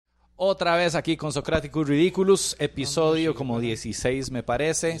Otra vez aquí con Socraticus Ridiculus, episodio como 16 me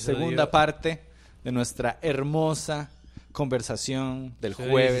parece, segunda parte de nuestra hermosa conversación del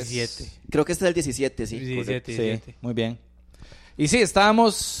jueves. 17. Creo que este es el 17, sí. 17. Sí, muy bien. Y sí,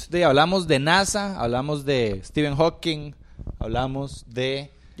 hablamos de NASA, hablamos de Stephen Hawking, hablamos de...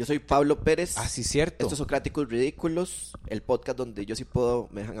 Yo soy Pablo Pérez. Ah, sí, cierto. Esto es Socraticus Ridiculus, el podcast donde yo sí puedo,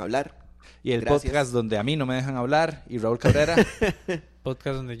 me dejan hablar. Y el Gracias. podcast donde a mí no me dejan hablar, y Raúl Cabrera...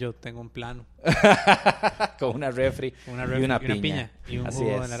 Podcast donde yo tengo un plano. con una refri, y una piña. Y un Así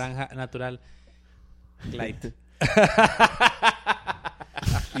jugo es. de naranja natural. Light.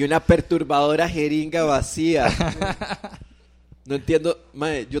 Y una perturbadora jeringa vacía. No entiendo,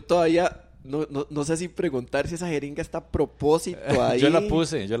 mae, yo todavía no sé si preguntar si esa jeringa está a propósito ahí. Yo la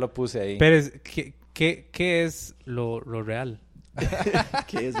puse ahí. Pero, ¿qué es lo real?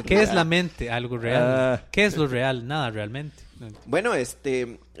 ¿Qué es ¿Qué es real? la mente? Algo real. ¿Qué es lo real? Nada realmente. Bueno,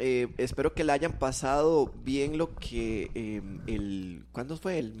 espero que la hayan pasado bien lo que ¿cuándo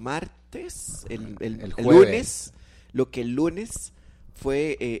fue? ¿El martes? El jueves. lunes. Lo que el lunes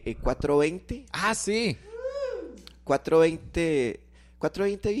fue 4:20. Ah, sí. 4:20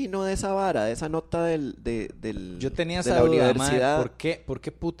 vino de esa vara, de esa nota del Yo tenía de esa la duda, universidad. mae, ¿por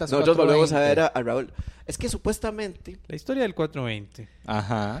qué putas Nosotros volvemos a 420? ver a Raúl. Es que supuestamente... La historia del 420.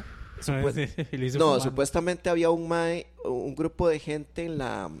 Ajá. Y lo hizo No, fumando. supuestamente había un grupo de gente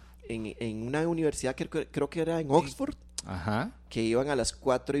en una universidad que creo que era en Oxford, Ajá. que iban a las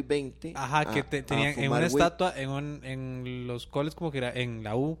 4:20. Ajá, que tenían en fumar una weed. estatua, en los coles como que era, en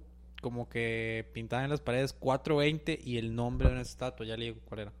la U, como que pintaban en las paredes 420 y el nombre de una estatua, ya le digo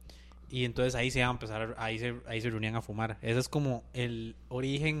cuál era. Y entonces ahí se iban a empezar, ahí se reunían a fumar. Ese es como el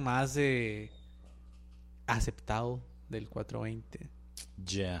origen más aceptado del 420.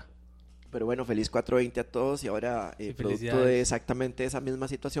 Ya. Pero bueno, feliz 4:20 a todos y ahora, Sí, producto felicidades. de exactamente esa misma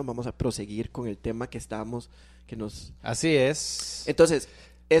situación, vamos a proseguir con el tema Así es. Entonces,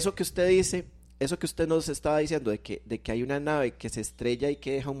 eso que usted nos estaba diciendo de que hay una nave que se estrella y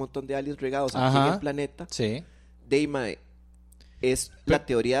que deja un montón de aliens regados aquí Ajá. en el planeta, Sí. Deima, es la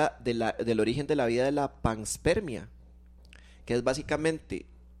teoría del origen de la vida de la panspermia, que es básicamente,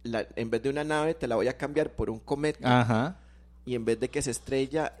 en vez de una nave te la voy a cambiar por un cometa, Ajá. y en vez de que se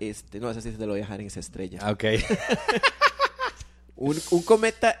estrella, no, ese sí te lo voy a dejar en se estrella. Ok. Un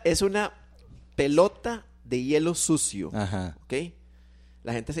cometa es una pelota de hielo sucio, Ajá. ¿ok?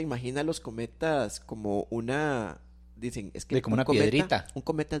 La gente se imagina los cometas como dicen, es que Como un una cometa, piedrita. un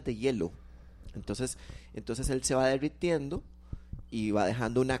cometa es de hielo. Entonces él se va derritiendo y va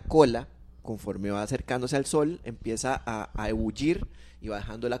dejando una cola. Conforme va acercándose al sol, empieza a ebullir y va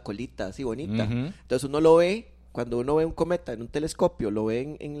dejando la colita así bonita. Ujú. Entonces uno lo ve, cuando uno ve un cometa en un telescopio, lo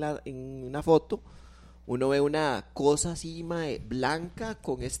ve en una foto, uno ve una cosa así, mae, blanca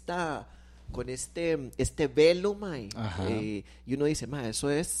con este velo, mae. Ajá. Y uno dice, mae, eso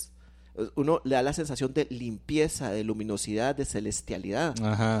es... Uno le da la sensación de limpieza, de luminosidad, de celestialidad.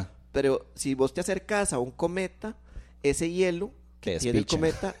 Ajá. Pero si vos te acercas a un cometa, ese hielo que Te tiene el despicha.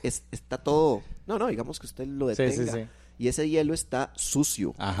 cometa está todo... No, digamos que usted lo Sí, detenga. sí, sí. Y ese hielo está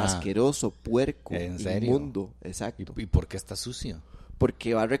sucio, Ajá. asqueroso, puerco, ¿En serio? inmundo. Exacto. ¿Y por qué está sucio?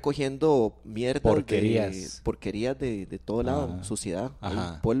 Porque va recogiendo mierda, Porquerías. porquerías de todo lado, Ajá. suciedad,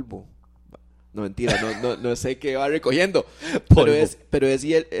 Ajá. polvo. No, mentira, no sé qué va recogiendo. Polvo. Pero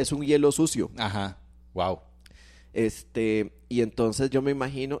es un hielo sucio. Ajá. Wow. Y entonces yo me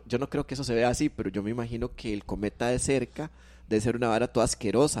imagino, yo no creo que eso se vea así, pero yo me imagino que el cometa de cerca debe ser una vara toda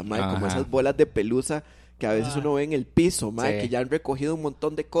asquerosa, mae, como Ajá. esas bolas de pelusa que a veces uno ve en el piso, mae, Sí. que ya han recogido un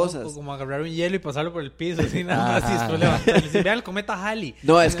montón de cosas. O como agarrar un hielo y pasarlo por el piso, así nada más, y Ajá. después levantarlo. Y vean el cometa Halley.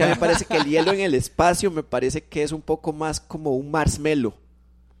 No, es que a mí me parece que el hielo en el espacio me parece que es un poco más como un marshmallow.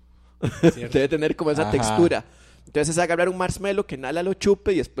 Cierto. Debe tener como esa Ajá. textura. Entonces es agarrar un marshmallow que Nala lo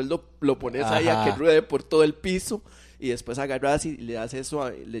chupe y después lo pones ahí a Ajá. que ruede por todo el piso y después agarras y le das eso,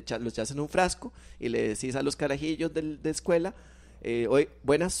 lo echas en un frasco y le decís a los carajillos de escuela, hoy,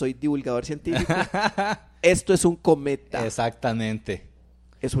 buenas, soy divulgador científico, esto es un cometa, Exactamente.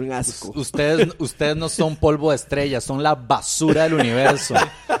 es un asco. Ustedes no son polvo de estrellas, son la basura del universo.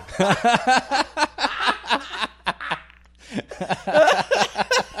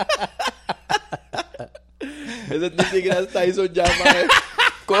 Ese Neil deGrasse Tyson ya, mae,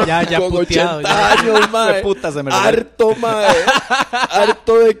 con, Ya con puteado, 80 ya. años, mae, Fue puta, se me harto, mae,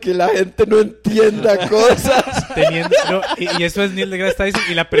 harto de que la gente no entienda cosas. Y eso es Neil deGrasse Tyson.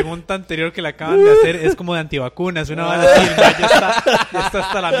 Y la pregunta anterior que le acaban de hacer es como de antivacunas. Una vara así, ya está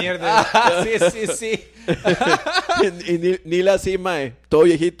hasta la mierda. Sí. Y Neil así, mae, todo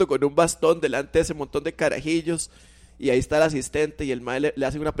viejito con un bastón delante de ese montón de carajillos Y ahí está el asistente y el mae le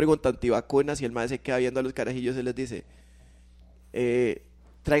hace una pregunta antivacunas y el mae se queda viendo a los carajillos y les dice,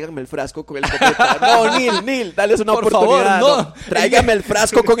 tráiganme el frasco con el cometa. No, Neil, dales una Por oportunidad. favor, no. Tráigame el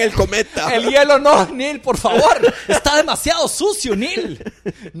frasco con el cometa. El hielo no, Neil, por favor. Está demasiado sucio, Neil.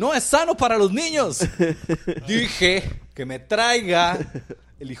 No es sano para los niños. Dije que me traiga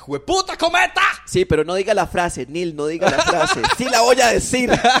el hijo de puta cometa. Sí, pero no diga la frase, Neil, no diga la frase. Sí la voy a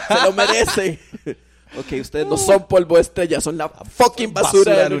decir, se lo merece. Ok, ustedes no son polvo de estrella, son la fucking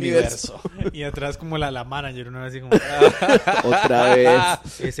basura del universo. Y atrás como la manager, una vez así como... Otra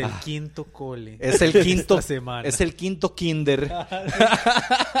vez. Es el quinto cole. Es el quinto, esta semana. es el quinto kinder.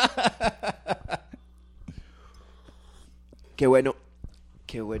 Qué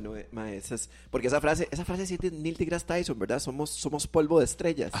bueno, mae, porque esa frase sí es de Neil deGrasse Tyson, ¿verdad? Somos polvo de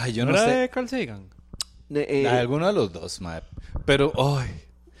estrellas. Ay, yo no ¿Era sé. de Carl Sagan? Alguno de los dos, mae. Pero, ay,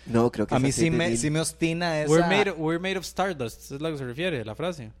 No, creo que a mí esa sí sí es de me, Neil. sí me ostina esa. We're made of stardust, es lo que se refiere, la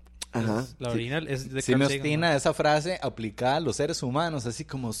frase. Ajá. La sí. original es de Sí Carl me Sagan. ostina esa frase aplicada a los seres humanos, así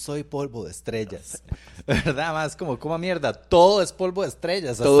como soy polvo de estrellas. ¿Verdad? Más como mierda, todo es polvo de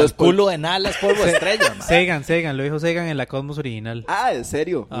estrellas. Todo Hasta es el culo de Nala es polvo de estrellas, mae. Sagan, lo dijo Sagan en la Cosmos original. Ah, ¿en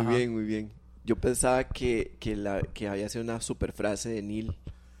serio? Ajá. Muy bien. Yo pensaba que había sido una super frase de Neil.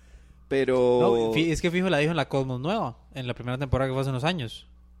 Pero... No, es que fijo la dijo en la Cosmos nueva, en la primera temporada que fue hace unos años,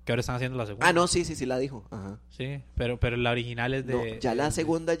 que ahora están haciendo la segunda. Ah, no, sí la dijo. Ajá. Sí, pero la original es de... No, ya la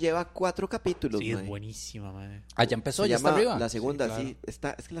segunda lleva 4 capítulos, Sí, mae. es buenísima, madre. Ah, ya empezó, Se ya está llama arriba. La segunda, Sí, sí,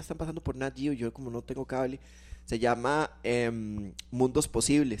 claro. es que la están pasando por Nat Geo, yo como no tengo cable. Se llama Mundos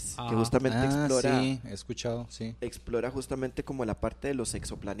Posibles, que Ajá. justamente Sí, he escuchado, sí. explora justamente como la parte de los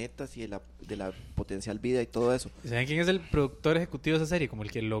exoplanetas y de la potencial vida y todo eso. ¿Saben quién es el productor ejecutivo de esa serie? Como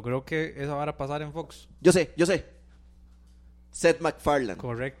el que logró que esa vara pasara en Fox. Yo sé. Seth MacFarlane.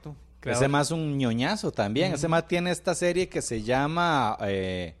 Correcto. Ese más un ñoñazo también. Ese más tiene esta serie que se llama...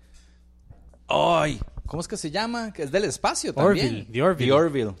 ¡Ay! ¿Cómo es que se llama? Que es del espacio también. The Orville. The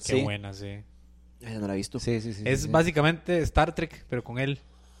Orville, Qué sí. buena, sí. Ay, no la he visto. Sí. Es básicamente Star Trek, pero con él.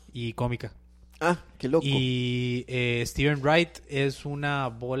 Y cómica. Ah, qué loco. Y Steven Wright es una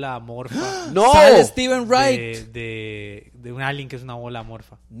bola amorfa. ¡No! ¡Sale Steven Wright! De un alien que es una bola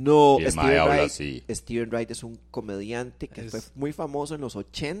amorfa. No, Y el mae habla así. Steven Wright es un comediante que Es- fue muy famoso en los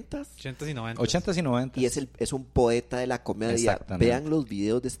 80s 80s y 90s. 80s y 90s. y es un poeta de la comedia. Exactamente. Vean los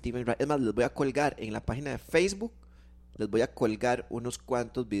videos de Steven Wright. Es más, les voy a colgar en la página de Facebook. Les voy a colgar unos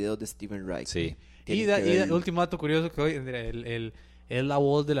cuantos videos de Steven Wright. Sí. Tienen Y que verlo. último dato curioso que hoy, es la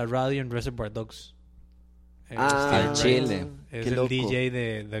voz de la radio en Reservoir Dogs. Ah, Steven Wright. Chile. Es Qué el loco. DJ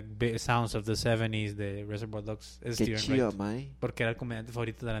de The Sounds of the 70s de Reservoir Dogs. Es Qué Steven chiva, Wright. mae. Porque era el comediante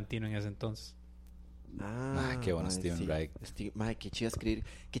favorito de Tarantino en ese entonces. Ah, qué bueno mae, Steven sí. Wright. Mae, qué chiva escribir.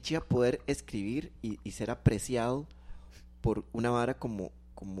 Qué chiva poder escribir y ser apreciado por una vara como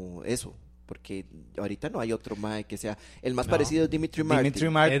eso. Porque ahorita no hay otro mae que sea. El más No. parecido es Dimitri Martin. Dimitri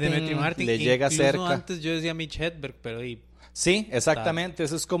Martin, Dimitri Martin. le llega Incluso cerca. antes yo decía Mitch Hedberg, pero Sí, exactamente.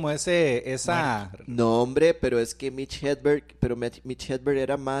 Eso es como esa... No, hombre, pero es que Mitch Hedberg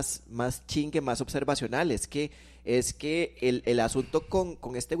era más chingue, más observacional. Es que el asunto con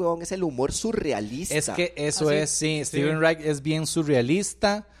este huevón es el humor surrealista. Es que eso Ah, sí. es, sí. Sí. Steven Wright es bien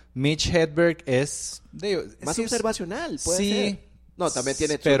surrealista. Mitch Hedberg es... más sí, observacional, puede sí, ser. No, también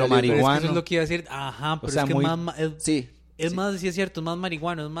tiene pero surrealismo. pero es que marihuano. eso es lo que iba a decir. Ajá, pero sea, es que muy- más... Sí. Es más, sí es cierto, es más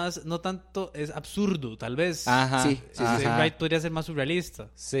marihuano, es más, no tanto, es absurdo, tal vez. Ajá. Sí, Steven ajá. Wright podría ser más surrealista.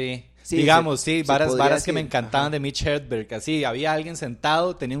 Sí. Sí, Digamos, se sí, varas podría que me decir, encantaban ajá. de Mitch Hedberg. Así, había alguien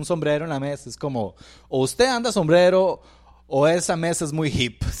sentado, tenía un sombrero en la mesa. Es como, o usted anda sombrero, o esa mesa es muy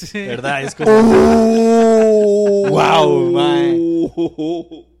hip. Sí. ¿Verdad? Es como, wow, mae.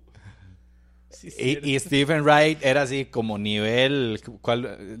 Sí, sí, Y Stephen Wright era así como nivel,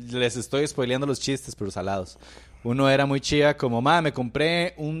 les estoy spoileando los chistes, pero salados. Uno era muy chiva como, me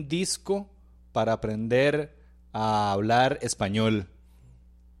compré un disco para aprender a hablar español,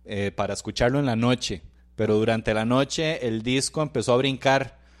 para escucharlo en la noche. Pero durante la noche el disco empezó a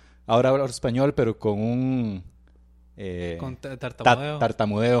brincar. Ahora hablo español, pero con un con tartamudeo.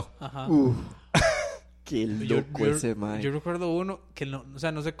 tartamudeo. Ajá. Qué loco ese mae. Yo recuerdo uno que no, o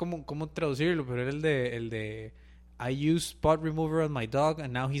sea, no sé cómo traducirlo, pero era el de I used spot remover on my dog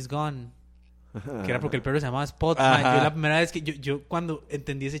and now he's gone. Que era porque el perro se llamaba Spot. Ajá. Man. Yo la primera vez que yo cuando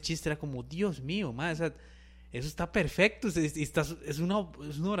entendí ese chiste era como, Dios mío, man, o sea, eso está perfecto. Es una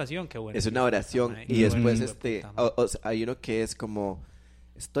oración, qué bueno. Es una oración. Man, Y qué después bueno, puta, man. hay uno que es como,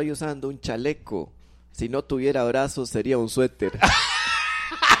 estoy usando un chaleco. Si no tuviera brazos sería un suéter.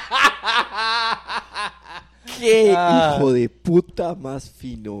 ¡Qué Ah. hijo de puta más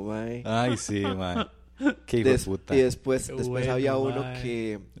fino, mae! Ay, sí, man. Qué hijo de puta. Y después Bueno, había uno mae.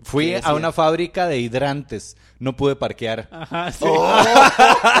 que... Fui que a decía- una fábrica de hidrantes. No pude parquear. Ajá, sí.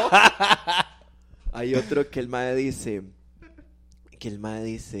 Hay otro que el mae dice...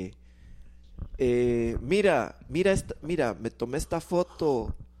 mira, me tomé esta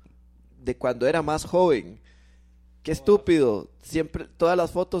foto de cuando era más joven. Qué estúpido. Siempre, todas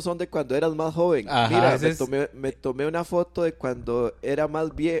las fotos son de cuando eras más joven. Ajá. Mira, Ese es- me tomé una foto de cuando era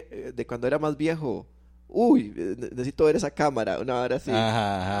más viejo. Uy, necesito ver esa cámara, una hora así.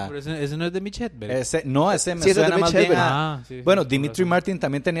 Ajá, Pero ese no es de Mitch Hedberg. ese me Sí, ese es de suena más Mitch bien Hedberg. a... Sí, Bueno, sí, Dimitri con razón. Martin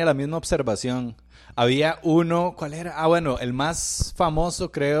también tenía la misma observación. Había uno, ¿cuál era? Ah, bueno, el más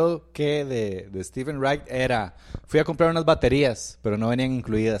famoso creo que de Stephen Wright era... Fui a comprar unas baterías, pero no venían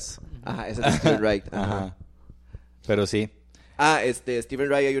incluidas. Ajá, ese es Stephen Wright. Ajá. Ajá. Pero sí. Stephen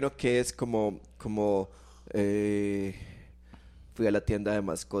Wright hay uno que es como fui a la tienda de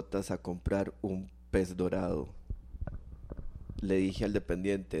mascotas a comprar un pez dorado. Le dije al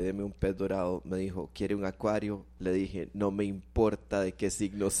dependiente, deme un pez dorado. Me dijo, ¿quiere un acuario? Le dije, no me importa de qué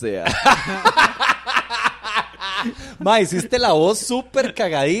signo sea. Ma, hiciste la voz súper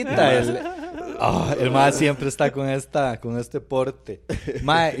cagadita. El ma siempre está con este porte.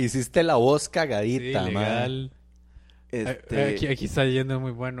 Ma, hiciste la voz Sí, cagadita, ma. legal. Este, Aquí está yendo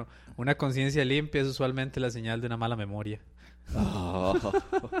muy bueno. Una conciencia limpia es usualmente la señal de una mala memoria.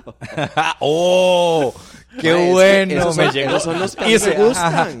 ¡Oh! ¡Qué Ma, es que bueno! esos Me son- llegó. esos son los que a mí Hice, me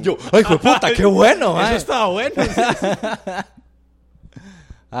gustan. ajá. Yo, ¡ay, hijo de puta! ¡Qué bueno, ma! Eso estaba bueno.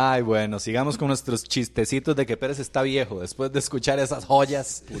 Ay, bueno, sigamos con nuestros chistecitos de que Pérez está viejo. Después de escuchar esas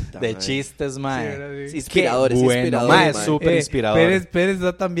joyas Puta de madre. chistes, ma. Sí, ¿verdad? Sí. Sí, inspiradores, Qué bueno, inspiradores, ma, es ma. súper inspirador. Pérez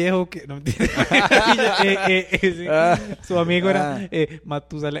está tan viejo que... No, mentira. Sí. Ah. Su amigo era Ah.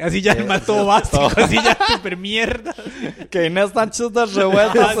 Matusalén. Así ya el mató básico. Así ya súper mierda. Que Inés Sánchez de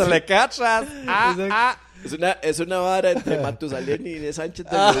revueltas se le cachas. Exacto. Es una vara entre Matusalén y Inés Sánchez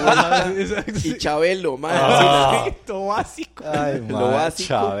de Revuelta Exacto. y Chabelo, man. Ah. Así, Todo básico. Ay, Lo ma, básico.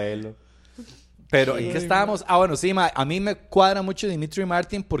 Chabelo. Pero, ¿en qué estábamos? Ah, bueno, sí, ma, a mí me cuadra mucho Dimitri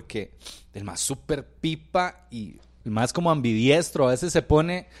Martin porque el más súper pipa y el más como ambidiestro. A veces se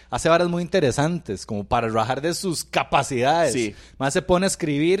pone, hace varas muy interesantes, como para rajar de sus capacidades. Sí. Más se pone a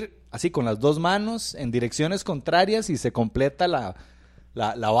escribir así con las dos manos en direcciones contrarias y se completa la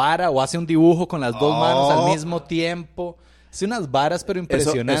vara o hace un dibujo con las dos manos al mismo tiempo. Hace unas varas pero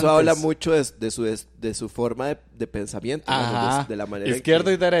impresionantes. Eso habla mucho de su forma de pensamiento, Ajá. ¿no? De la manera izquierdo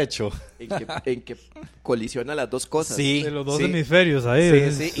en y derecho. en que colisiona las dos cosas. Sí. De los dos sí. hemisferios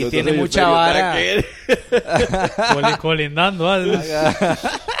ahí. Sí, sí, y Los tiene dos mucha hemisferios, vara. nada que ver. Colindando.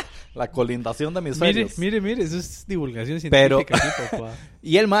 La colindación de mis Mire, sueños. mire, eso es divulgación Pero- científica. Aquí, papá.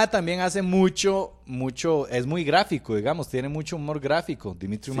 Y el MAD también hace mucho, es muy gráfico, digamos, tiene mucho humor gráfico.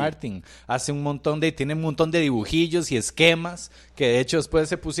 Dimitri Martin hace tiene un montón de dibujillos y esquemas que de hecho después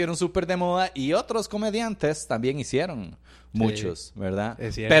se pusieron súper de moda y otros comediantes también hicieron muchos, ¿verdad?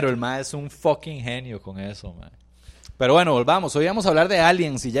 es cierto. Pero el MAD es un fucking genio con eso, man. Pero bueno, volvamos. Hoy vamos a hablar de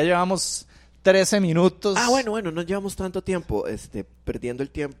aliens y ya llevamos 13 minutos. Bueno, no llevamos tanto tiempo perdiendo el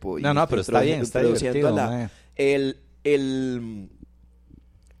tiempo. Y No, pero está bien, está introduciendo divertido, a mae.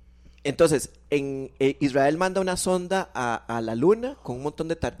 Entonces, Israel manda una sonda a la luna con un montón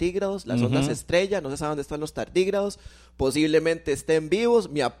de tardígrados. La sonda Ujú. se estrella, no se sabe dónde están los tardígrados. Posiblemente estén vivos.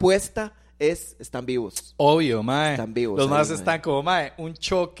 Mi apuesta es, están vivos. Obvio, mae. Están vivos Los ahí, más mae. están como, mae, un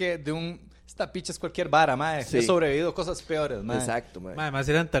choque de un... Esta picha es cualquier vara, mae. Sí. He sobrevivido a cosas peores, mae. Exacto, man. Además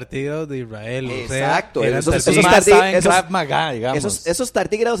eran tartígrados de Israel. Exacto, O sea, eran esos- Esos esos más tardi- saben esos- Krav Maga, digamos. Esos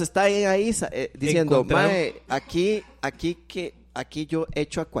tardígrados están ahí diciendo, Encontraron- mae, aquí yo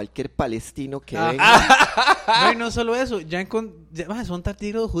echo a cualquier palestino que Ah. venga. No, y no solo eso, mae, son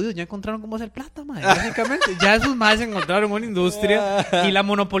tardígrados judíos, ya encontraron cómo hacer plata, mae, básicamente. Ya esos más encontraron una industria y la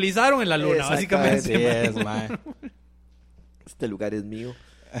monopolizaron en la luna, básicamente. Así es, mae. Este lugar es mío.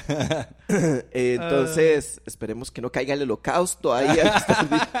 Entonces, esperemos que no caiga el holocausto ahí.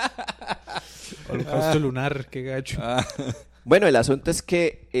 Holocausto lunar, qué gacho. Bueno, el asunto es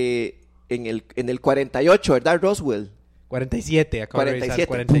que en el 48, ¿verdad, Roswell? 47, acabo de revisar, 47.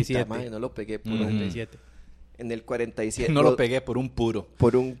 47. Puta madre, no lo pegué por Ujú. 47. En el 47. No lo pegué por un puro.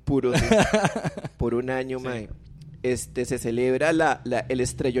 Por un puro, sí. Por un año, mae. Se celebra el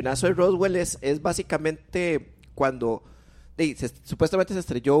estrellonazo de Roswell. Es básicamente cuando supuestamente se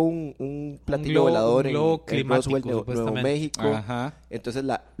estrelló un platillo globo- volador un globo en climático, Roswell, Nuevo supuestamente. México. Ajá. Entonces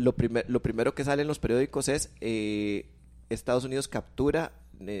lo primero que sale en los periódicos es Estados Unidos captura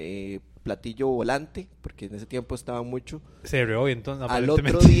platillo volante, porque en ese tiempo estaba mucho. Se reó y entonces, Al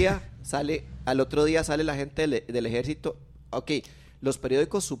otro día sale la gente del ejército. Ok, los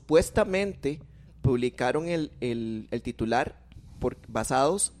periódicos supuestamente publicaron el titular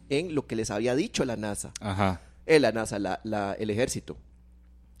basados en lo que les había dicho la NASA. Ajá. La NASA, el ejército.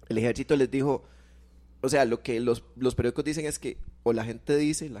 El ejército les dijo, o sea, lo que los periódicos dicen es que, o la gente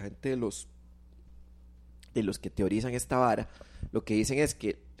dice, la gente de los que teorizan esta vara, lo que dicen es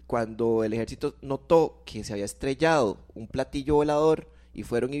que cuando el ejército notó que se había estrellado un platillo volador y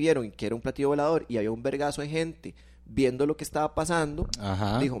fueron y vieron que era un platillo volador y había un vergazo de gente viendo lo que estaba pasando,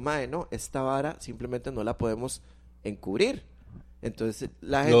 Ajá. dijo, mae, no, esta vara simplemente no la podemos encubrir. Entonces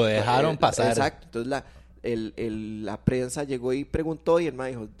la gente... Lo dejaron pasar. Exacto, entonces la prensa llegó y preguntó y el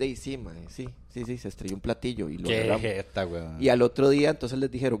mae dijo, sí, mae, sí, se estrelló un platillo y lo Qué agarramos. jeta, weón. Y al otro día entonces les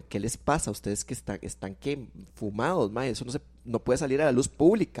dijeron, ¿qué les pasa a ustedes que están ¿qué? Fumados, mae? Eso no puede salir a la luz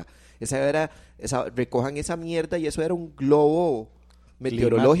pública. Recojan esa mierda y eso era un globo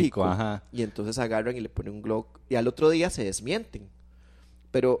meteorológico. Climático, ajá. Y entonces agarran y le ponen un globo y al otro día se desmienten.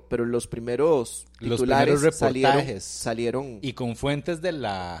 Pero los primeros titulares reportajes salieron y con fuentes del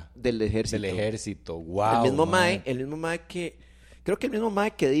ejército. Wow. El mismo mae que creo que el mismo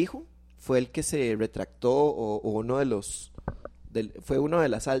mae que dijo fue el que se retractó o uno de los fue uno de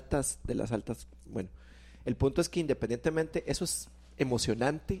las altas, bueno, el punto es que independientemente eso es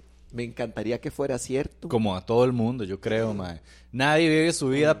emocionante, me encantaría que fuera cierto. Como a todo el mundo, yo creo, mae. Nadie vive su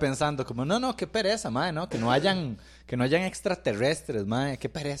vida pensando como, no, qué pereza, mae, no, que no hayan extraterrestres, mae, qué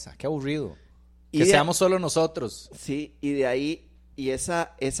pereza, qué aburrido. Que seamos solo nosotros. Sí, y de ahí, y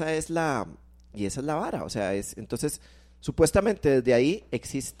esa es la vara, o sea, entonces, supuestamente desde ahí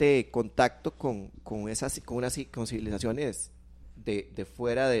existe contacto con civilizaciones de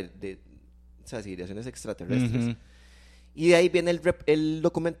fuera de o sea, civilizaciones extraterrestres. Uh-huh. Y de ahí viene el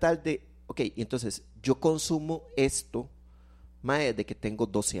documental de, ok, y entonces yo consumo esto, mae, desde que tengo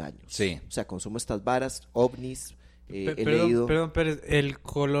 12 años. Sí. O sea, consumo estas varas, ovnis, he leído. Perdón, Pérez, el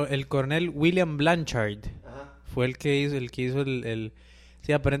coronel William Blanchard fue el que hizo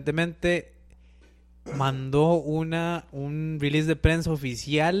sí, aparentemente mandó un release de prensa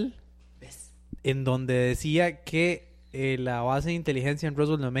oficial en donde decía que la base de inteligencia en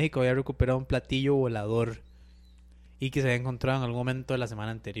Roswell, Nuevo México, había recuperado un platillo volador y que se había encontrado en algún momento de la semana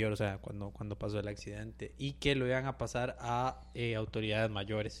anterior, o sea, cuando pasó el accidente, y que lo iban a pasar a autoridades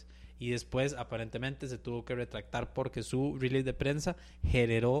mayores. Y después, aparentemente, se tuvo que retractar porque su release de prensa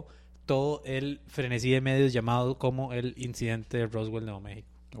generó todo el frenesí de medios llamado como el incidente de Roswell, Nuevo México.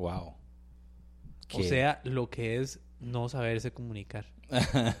 Wow. O sea, lo que es no saberse comunicar.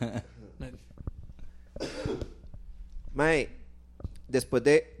 Mae, después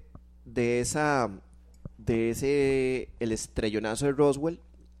de ese el estrellonazo de Roswell,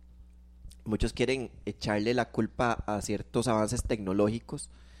 muchos quieren echarle la culpa a ciertos avances tecnológicos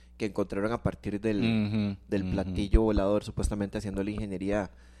que encontraron a partir del platillo volador, supuestamente haciendo la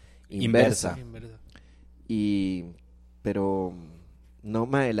ingeniería inversa. Pero no,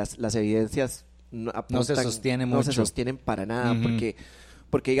 mae, las evidencias no se sostienen mucho. No se sostienen para nada,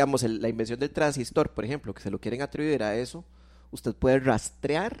 porque digamos, la invención del transistor, por ejemplo, que se lo quieren atribuir a eso, usted puede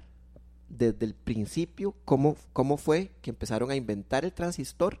rastrear desde el principio cómo fue que empezaron a inventar el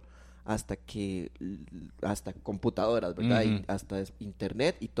transistor hasta computadoras, ¿verdad? Y hasta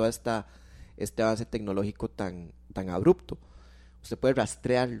internet y todo este avance tecnológico tan abrupto. Usted puede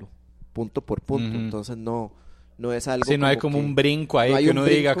rastrearlo punto por punto, entonces no es algo. Sí, no hay como un brinco ahí que uno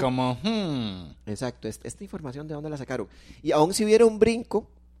diga como, Exacto, esta información de dónde la sacaron. Y aún si hubiera un brinco,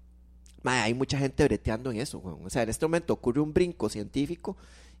 hay mucha gente breteando en eso, güey. O sea, en este momento ocurre un brinco científico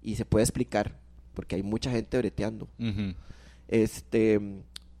y se puede explicar porque hay mucha gente breteando.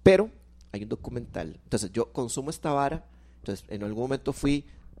 Pero hay un documental. Entonces yo consumo esta vara. Entonces en algún momento fui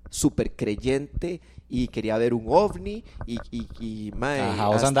súper creyente y quería ver un ovni y ajá,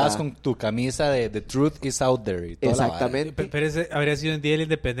 vos andabas con tu camisa de The Truth is Out There y toda exactamente. Pero ese habría sido el día de la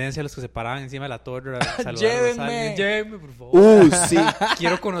independencia los que se paraban encima de la torre a Llévenme, por favor. Sí.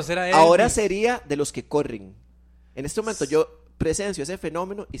 Quiero conocer a él. Ahora sería de los que corren. En este momento yo presencio ese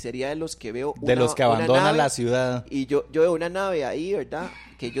fenómeno y sería de los que veo de los que abandonan la ciudad. Y yo veo una nave ahí, ¿verdad?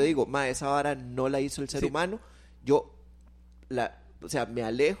 Que yo digo, esa vara no la hizo el ser humano. Yo o sea, me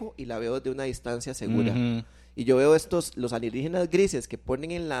alejo y la veo de una distancia segura. Y yo veo los alienígenas grises que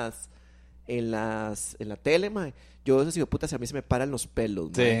ponen en la tele, mae. Yo veo esos hijoputas y a mí se me paran los pelos,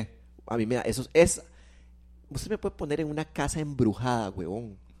 mae. Sí. A mí me da, usted me puede poner en una casa embrujada,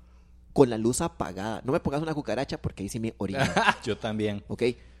 huevón, con la luz apagada. No me pongas una cucaracha porque ahí sí me orina. Yo también. ¿Ok?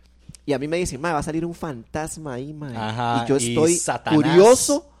 Y a mí me dicen, va a salir un fantasma ahí, mae. Ajá, y yo estoy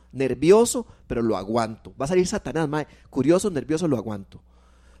curioso, nervioso, pero lo aguanto. Va a salir Satanás, mae. Curioso, nervioso, lo aguanto.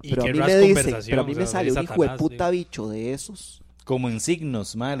 Pero a mí me dicen, pero a mí me sale un hijo de puta bicho de esos. como en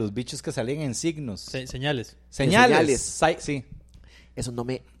signos, mae, los bichos que salían en signos. Señales. Señales. Señales. Sí. Eso no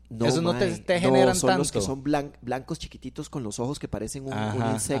me... Eso no mae. te generan son los tanto. que son blancos chiquititos con los ojos que parecen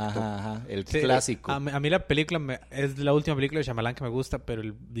un insecto. Ajá. El Sí, clásico. A mí la película es la última película de Shyamalan que me gusta, pero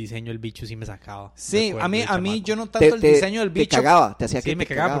el diseño del bicho sí me sacaba. Sí, Recuerdo a mí de chamaco. yo no tanto el diseño del bicho. Te cagaba, te hacía Sí, que me te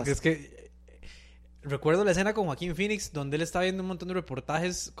cagaba cagabas. porque es que recuerdo la escena con Joaquín Phoenix donde él está viendo un montón de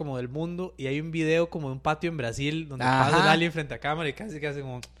reportajes como del mundo y hay un video como de un patio en Brasil donde Ajá. pasa el alien frente a cámara y casi que hace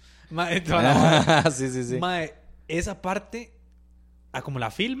como... Mae, toda la vara. Sí. Mae, esa parte, como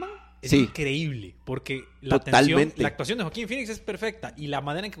la filman, es Sí. increíble porque la Totalmente. la actuación de Joaquín Phoenix es perfecta y la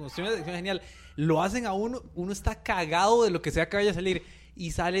manera en que construyen la acción es genial. Lo hacen a uno está cagado de lo que sea que vaya a salir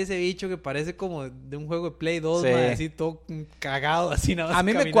y sale ese bicho que parece como de un juego de Play 2, Sí. mae, así todo cagado, así nada más A mí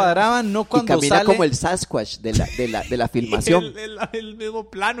me caminando. cuadraba no Y cuando camina sale... como el Sasquatch de la filmación. El mismo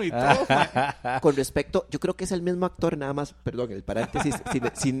plano y todo, mae. Con respecto, yo creo que es el mismo actor, nada más, perdón, el paréntesis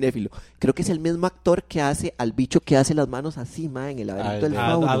cinéfilo. Creo que es el mismo actor que hace al bicho que hace las manos así, en el laberinto del A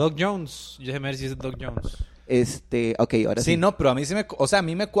fauno. Doc Jones. Yo sé ver si es Doc Jones. Ok, ahora sí. Sí, no, pero a mí sí a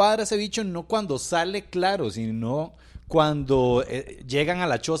mí me cuadra ese bicho no cuando sale claro, sino cuando llegan a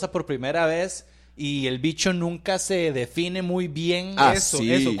la choza por primera vez y el bicho nunca se define muy bien. Ah, Eso.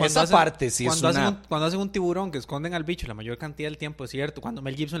 Esa Cuando parte sí cuando es una... cuando hacen un tiburón que esconden al bicho la mayor cantidad del tiempo, es cierto. Cuando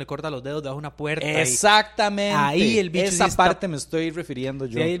Mel Gibson le corta los dedos debajo de una puerta. Exactamente. Ahí el bicho Esa sí está- parte me estoy refiriendo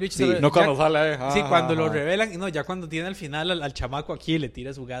yo. Sí, ahí el bicho Sí, se lo- no ya- cuando sale... Sí, cuando lo revelan. No, ya cuando tiene al final al chamaco aquí, le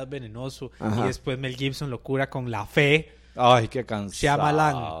tira su gas venenoso. Ajá. Y después Mel Gibson lo cura con la fe. Ay, qué cansado.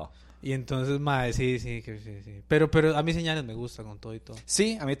 Shyamalan. Y entonces, mae, sí. Pero a mí Señales me gusta con todo y todo.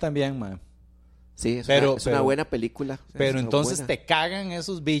 Sí, a mí también, man. Sí, es Pero- una pero- buena película. Pero Es una entonces buena. te cagan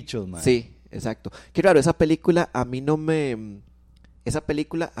esos bichos, man. Sí, exacto. Qué raro, esa película a mí no me... Esa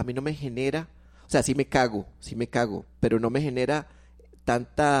película a mí no me genera... O sea, sí me cago, pero no me genera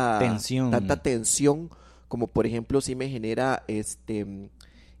tanta tensión como por ejemplo sí me genera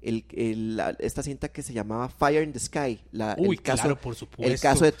esta cinta que se llamaba Fire in the Sky. Uy, el caso, claro, por supuesto. El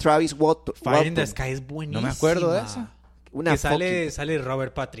caso de Travis Walton. Fire in the Sky es buenísima. No me acuerdo de esa. Una Que sale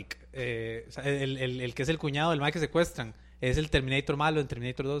Robert Patrick. El que es el cuñado del mae que secuestran. Es el Terminator malo en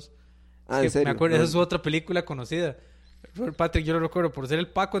Terminator 2. Ah, Es ¿en que serio? me acuerdo, No. esa es otra película conocida. Robert Patrick yo lo recuerdo por ser el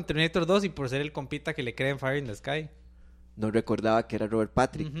Paco en Terminator 2 y por ser el compita que le cree en Fire in the Sky. No recordaba que era Robert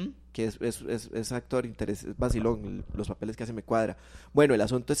Patrick, Ujú. que es actor, es vacilón, los papeles que hace me cuadra. Bueno, el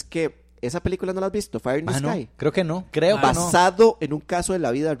asunto es que esa película no la has visto, Fire in the Ah, no, Sky. creo que no. Creo que no. Basado en un caso de la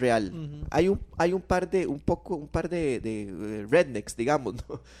vida real. Ujú. Hay un par de rednecks, digamos,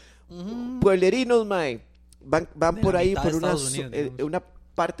 ¿no? Pueblerinos, mae. Van De por la ahí, mitad por de Estados Unidos, digamos. una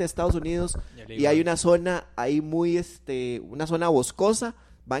parte de Estados Unidos, Ya le y digo. hay una zona ahí muy, una zona boscosa,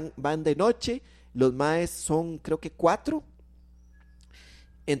 van de noche, los maes son creo que 4,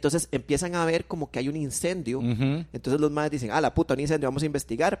 entonces empiezan a ver como que hay un incendio, Ujú. entonces los maes dicen, la puta, un incendio, vamos a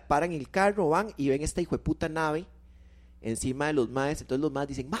investigar, paran el carro, van y ven esta hijo de puta nave encima de los maes, entonces los maes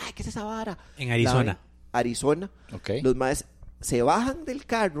dicen, mae, ¿qué es esa vara? En Arizona. Arizona. Ok. Los maes se bajan del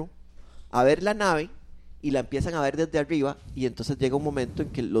carro a ver la nave y la empiezan a ver desde arriba y entonces llega un momento en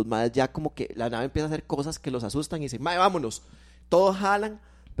que los maes ya como que la nave empieza a hacer cosas que los asustan y dicen, mae, vámonos. Todos jalan,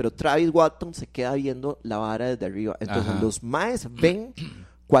 pero Travis Walton se queda viendo la vara desde arriba. Entonces Ajá. los maes ven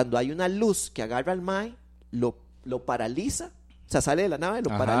cuando hay una luz que agarra al mae, lo paraliza, o sea, sale de la nave, lo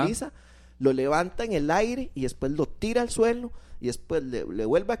Ajá. paraliza, lo levanta en el aire y después lo tira al suelo y después le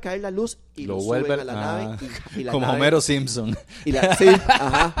vuelve a caer la luz y lo suben a la nave y la como nave- Homero Simpson. y la, sí,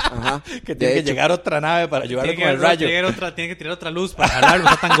 ajá. Que De tiene que hecho, llegar otra nave para ayudarle Tiene con el rayo. tiene que tirar otra luz para jalarlo,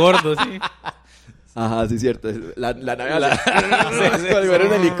 está tan gordo, sí. Ajá, sí, cierto. La nave La- hace- Sí, sí, como si fuera un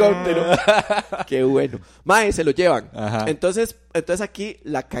sí. helicóptero. Qué bueno. Mae, se lo llevan. Ajá. Entonces aquí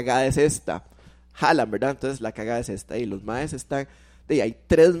la cagada es esta. Jalan, ¿verdad? Entonces la cagada es esta. Y los maes están... hay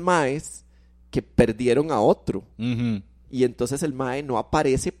 3 maes que perdieron a otro. Ujú. Y entonces el mae no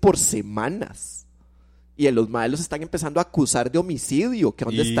aparece por semanas. Y los maes los están empezando a acusar de homicidio. Que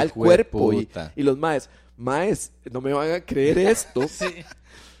dónde está el Hijo de cuerpo. puta. Y los maes, no me van a creer esto. Sí.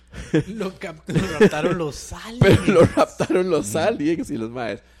 Lo raptaron los aliens. Pero lo raptaron los aliens y los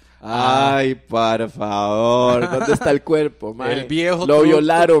maes. Ay, por favor, ¿dónde está el cuerpo, mae? El viejo lo truco.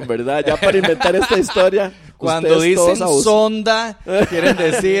 violaron, ¿verdad? Ya para inventar esta historia. Cuando ustedes dicen todos abus- sonda, quieren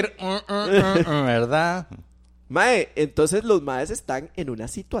decir, ¿verdad? Mae, entonces los maes están en una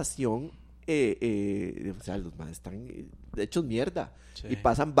situación, o sea, los maes están hechos mierda. Sí. Y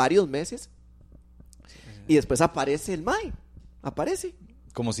pasan varios meses y después aparece el mae. Aparece.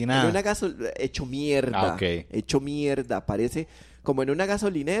 Como si En nada. una hecho mierda. Ah, ok. Hecho mierda. Aparece como en una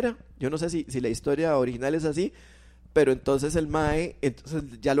gasolinera. Yo no sé si la historia original es así. Pero entonces el mae, entonces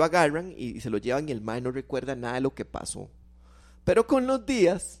ya lo agarran y se lo llevan y el mae no recuerda nada de lo que pasó. Pero con los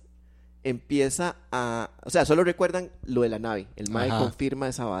días empieza a... O sea, solo recuerdan lo de la nave. El mae Ajá. confirma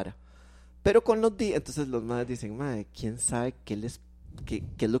esa vara. Pero con los días, entonces los maes dicen, mae, ¿quién sabe qué es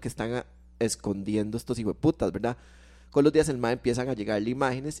lo que están escondiendo estos hijueputas, verdad? Con los días el mae empiezan a llegarle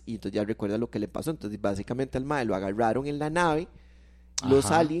imágenes y entonces ya recuerda lo que le pasó. Entonces básicamente al mae lo agarraron en la nave, los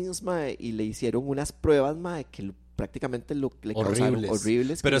Ajá. aliens, mae, y le hicieron unas pruebas, mae, que prácticamente le causaron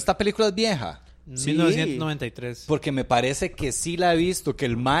horribles. Pero que- esta película es vieja. Sí. 1993. Porque me parece que sí la he visto, que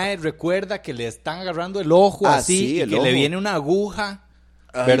el mae recuerda que le están agarrando el ojo Ah, así, sí, y el que ojo. le viene una aguja,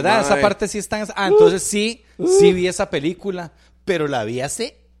 Ay, ¿verdad? Esa mae. parte sí está en... Ah, entonces sí vi esa película, pero la vi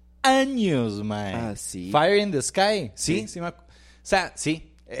hace años, mae. Ah, sí. Fire in the Sky, Sí. o sea,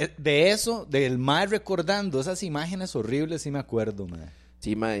 sí, de eso, del mae recordando esas imágenes horribles, sí me acuerdo, mae.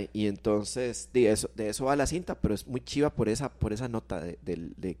 Sí, mae, y entonces de eso va la cinta, pero es muy chiva por esa nota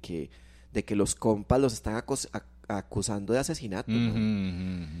de que los compas los están acusando de asesinato, mae.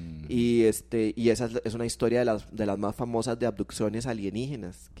 Ujú. Y esa es una historia de las más famosas de abducciones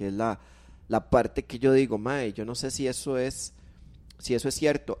alienígenas, que es la parte que yo digo, mae, yo no sé si eso es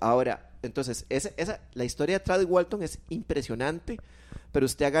cierto. Ahora, entonces, la historia de Travis Walton es impresionante, pero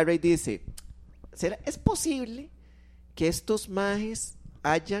usted agarra y dice, ¿es posible que estos majes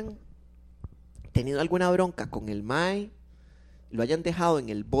hayan tenido alguna bronca con el mae, lo hayan dejado en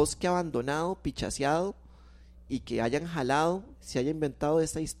el bosque abandonado, pichaseado, y que hayan jalado, se haya inventado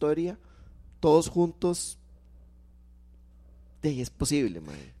esta historia, todos juntos? Es posible,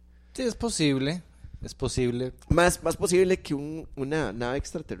 mae. Sí, es posible, es posible. Más posible que una nave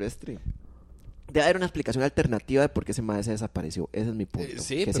extraterrestre. Debe haber una explicación alternativa de por qué ese mae se desapareció. Ese es mi punto.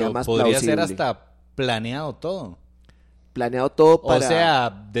 Sí, que sea pero más podría ser plausible. hasta planeado todo. Planeado todo para... O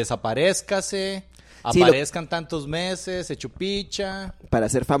sea, desaparezcase, Sí, lo- aparezcan tantos meses, se chupicha. para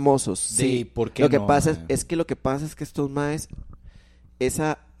ser famosos. Sí, ¿por qué lo que no, pasa mae? es que lo que pasa es que estos maes,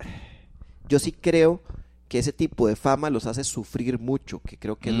 yo sí creo que ese tipo de fama los hace sufrir mucho, que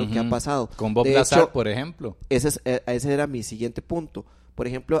creo que es lo que ha Ujú. pasado. Con Bob De Lazar, hecho, por ejemplo. ese era mi siguiente punto. Por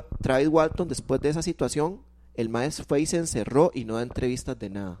ejemplo, Travis Walton, después de esa situación, el maestro fue y se encerró y no da entrevistas de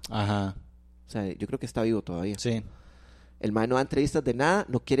nada. Ajá, O sea, yo creo que está vivo todavía. sí. El mae no da entrevistas de nada,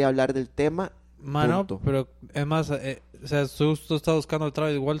 no quiere hablar del tema. Mano, Punto. pero es más, o sea, tú estás buscando a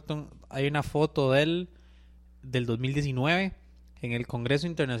Travis Walton. Hay una foto de él del 2019 en el Congreso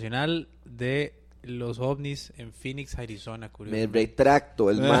Internacional de los OVNIs en Phoenix, Arizona, Me curiosamente.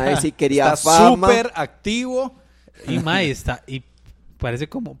 retracto. El mae sí quería Está fama. súper activo. Y mae está, y parece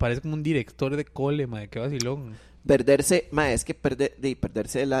como un director de cole, mae, qué vacilón. Perderse, mae, es que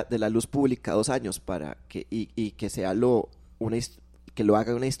perderse de la luz pública 2 años para que y que sea que lo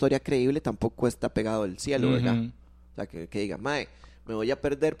haga una historia creíble tampoco está pegado del cielo, ¿verdad? Ujú. O sea, que diga, mae, me voy a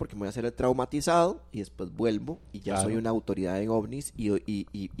perder porque me voy a hacer el traumatizado y después vuelvo y ya Claro. soy una autoridad en ovnis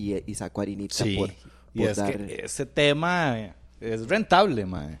y saco harinita Sí. por Y es dar... que ese tema es rentable,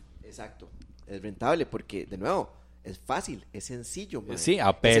 mae. Exacto, es rentable porque, de nuevo, es fácil, es sencillo, mae. Sí, Es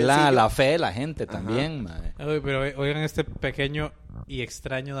apela a sencillo. la fe de la gente Ajá. también, mae. Oye, pero oigan este pequeño y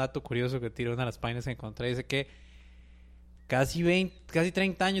extraño dato curioso que tiró una de las páginas que encontré. Dice que casi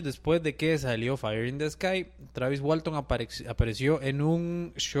 30 años después de que salió Fire in the Sky, Travis Walton apareció en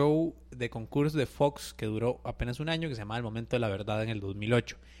un show de concurso de Fox que duró apenas un año, que se llamaba El Momento de la Verdad, en el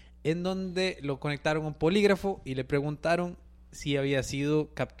 2008, en donde lo conectaron a un polígrafo y le preguntaron si había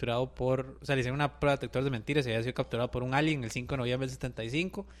sido capturado o sea, le hicieron una prueba de detector de mentiras, si había sido capturado por un alien el 5 de noviembre del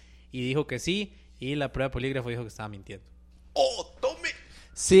 75, y dijo que sí, y la prueba de polígrafo dijo que estaba mintiendo. ¡Oh, tome!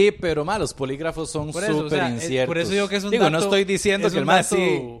 Sí, pero los polígrafos son Por eso, súper o sea, inciertos. por eso digo que es un Digo, no dato- estoy diciendo es que el un más dato-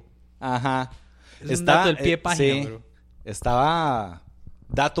 sí. Ajá. Es un dato del pie de página, sí. bro. Estaba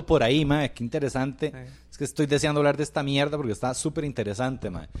dato por ahí, mae, qué interesante. Sí. Es que estoy deseando hablar de esta mierda porque está súper interesante,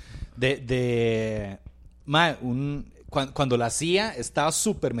 mae. Mae, cuando la CIA estaba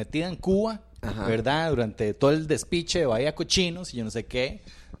súper metida en Cuba, Ajá. ¿verdad? Durante todo el despiche de Bahía Cochinos y yo no sé qué.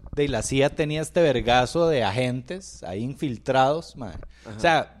 La CIA tenía este vergazo de agentes ahí infiltrados, mae. Ajá. O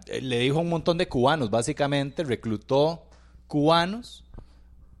sea, le dijo a un montón de cubanos, básicamente, reclutó cubanos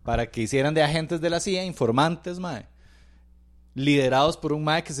para que hicieran de agentes de la CIA, informantes, mae, liderados por un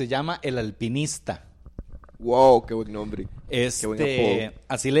mae que se llama El Alpinista. ¡Wow! ¡Qué buen nombre! Qué buen apodo.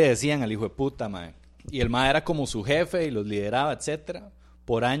 Así le decían al hijo de puta, mae. Y el mae era como su jefe y los lideraba, etcétera,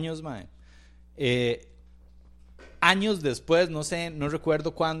 por años, mae. Años después, no sé, no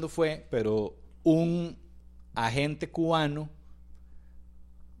recuerdo cuándo fue, pero un agente cubano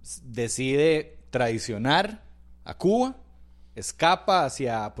decide traicionar a Cuba escapa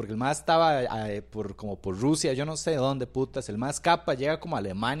hacia, porque el mae estaba como por Rusia, yo no sé dónde putas, el mae escapa, llega como a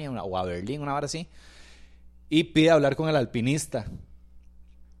Alemania o a Berlín, una hora así, y pide hablar con el alpinista.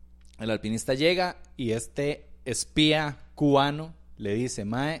 El alpinista llega y este espía cubano le dice,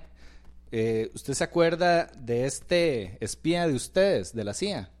 mae, ¿usted se acuerda de este espía de ustedes, de la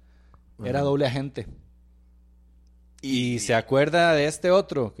CIA? Era doble agente. Y se acuerda de este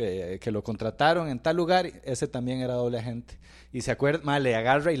otro que lo contrataron en tal lugar, ese también era doble agente. Y se acuerda, mae, le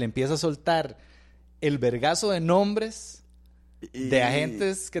agarra y le empieza a soltar el vergazo de nombres de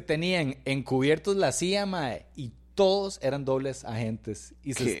agentes que tenían encubiertos la CIA, mae, y todos eran dobles agentes.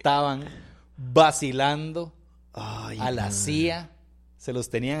 Y se estaban vacilando a la CIA. Se los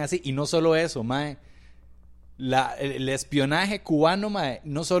tenían así. Y no solo eso, mae. El espionaje cubano, mae,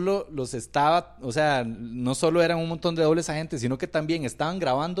 no solo los estaba, o sea, no solo eran un montón de dobles agentes, sino que también estaban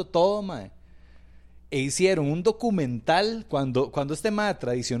grabando todo, mae. E hicieron un documental cuando este mae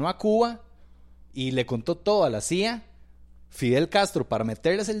traicionó a Cuba y le contó todo a la CIA. Fidel Castro, para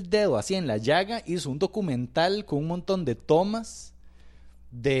meterles el dedo así en la llaga, hizo un documental con un montón de tomas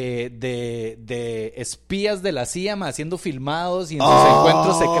de espías de la CIA, mae, siendo filmados y en sus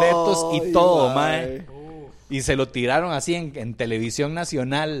encuentros secretos y todo, mae. Y se lo tiraron así en televisión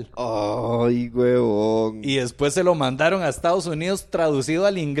nacional. ¡Ay, huevón! Y después se lo mandaron a Estados Unidos traducido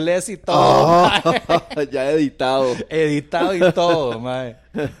al inglés y todo. Ya editado. Editado y todo, mae.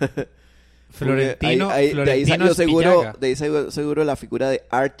 Florentino, de ahí salió Espillaga. seguro la figura de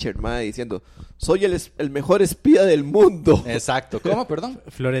Archer, mae, diciendo, soy el mejor espía del mundo. Exacto. ¿Cómo, perdón?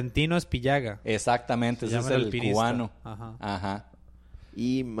 Florentino Espillaga. Exactamente, ese es llama el el alpinista. cubano. Ajá.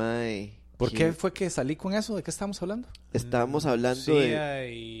 Y, mae... ¿Por qué fue que salí con eso? ¿De qué estamos hablando? Estábamos hablando CIA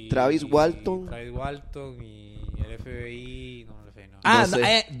de y Travis Walton. Travis Walton y el FBI. No, el FBI no. Ah, No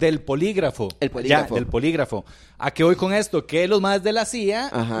sé. del polígrafo. El polígrafo. Ya, del polígrafo. ¿A qué voy con esto? Que los más de la CIA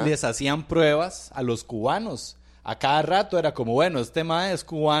Ajá. les hacían pruebas a los cubanos. A cada rato era como, bueno, este mae es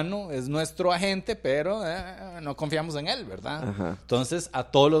cubano, es nuestro agente, pero no confiamos en él, ¿verdad? Ajá. Entonces, a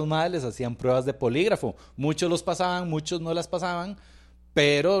todos los maes les hacían pruebas de polígrafo. Muchos los pasaban, muchos no las pasaban.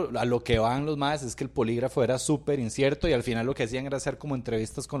 Pero a lo que van los maes es que el polígrafo era súper incierto y al final lo que hacían era hacer como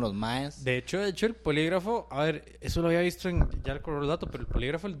entrevistas con los maes. De hecho, el polígrafo, a ver, eso lo había visto ya el dato, pero el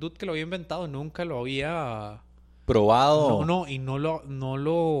polígrafo, el dude que lo había inventado, nunca lo había Probado. y no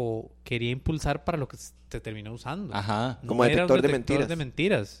lo quería impulsar para lo que se terminó usando. Ajá. No Como era un detector de mentiras. de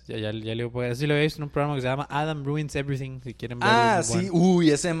mentiras. Ya le voy a decir, lo había visto en un programa que se llama Adam Ruins Everything, si quieren verlo. Ah, es muy sí. bueno. Uy,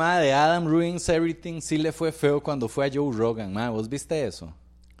 ese mae de Adam Ruins Everything sí le fue feo cuando fue a Joe Rogan. Mae, ¿vos viste eso?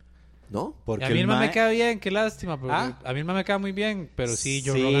 ¿No? Porque A mí el el mae me mae- queda bien, qué lástima. Porque Ah. a mí el mae me queda muy bien, pero sí,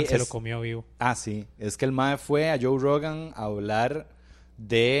 Joe Sí, Rogan se lo es- comió vivo. Ah, sí. Es que el mae fue a Joe Rogan a hablar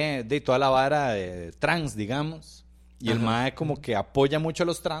de toda la vara de trans, digamos. Y el Ajá. mae como que apoya mucho a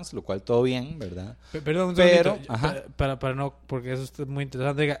los trans, lo cual todo bien, ¿verdad? Perdón, un Pero, segundito, ajá. para no, porque eso es muy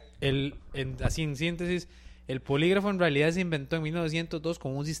interesante. Oiga, así en síntesis, el polígrafo en realidad se inventó en 1902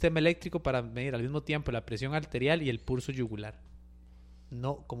 con un sistema eléctrico para medir al mismo tiempo la presión arterial y el pulso yugular.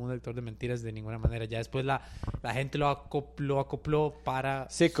 No como un detector de mentiras de ninguna manera. Ya después la gente lo acopló para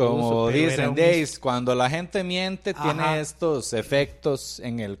Sí, su como uso, pero era dicen, un Days, cuando la gente miente Ajá. tiene estos efectos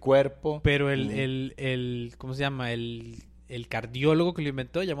en el cuerpo. Pero ¿cómo se llama? El cardiólogo que lo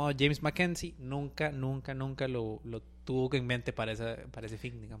inventó, llamado James Mackenzie, nunca lo tuvo en mente para ese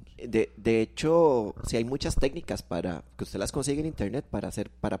fin, digamos. De hecho, sí hay muchas técnicas para que usted las consigue en internet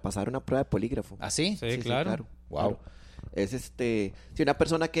para pasar una prueba de polígrafo. ¿Ah, sí? Sí, claro. Wow. Claro. Es si una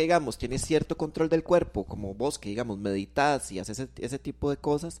persona que digamos tiene cierto control del cuerpo, como vos que digamos meditas y haces ese tipo de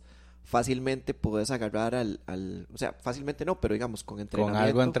cosas, fácilmente puedes agarrar o sea, fácilmente no, pero digamos con Con entrenamiento.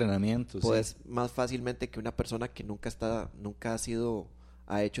 algo de entrenamiento, sí. Puedes más fácilmente que una persona que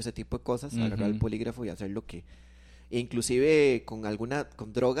ha hecho ese tipo de cosas, agarrar el Ujú. polígrafo y hacer lo que, inclusive con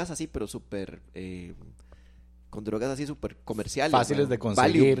drogas así, pero con drogas así súper comerciales. Fáciles ¿no? de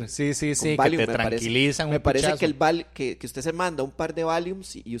conseguir. Valium. Sí, sí, Con sí, que Valium, te tranquilizan un Me parece pichazo. que usted se manda un par de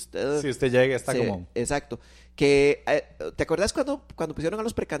Valiums y usted... Si usted llega, está como... Exacto. Que, ¿te acordás cuando pusieron a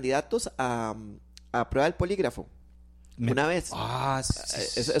los precandidatos a prueba del polígrafo? Una vez. Ah,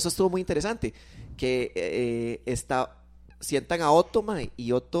 sí. Eso estuvo muy interesante. Que sientan a Otto, mae,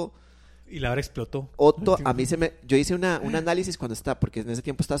 y Otto, Y la hora explotó. a mí yo hice un análisis porque en ese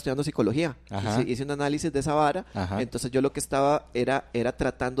tiempo estaba estudiando psicología. Ajá. Hice un análisis de esa vara. Ajá. Entonces yo lo que estaba era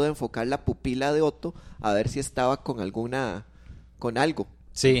tratando de enfocar la pupila de Otto a ver si estaba con algo.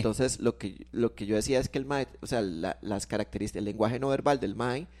 Sí. Entonces lo que yo decía es que el mae, o sea, las características, el lenguaje no verbal del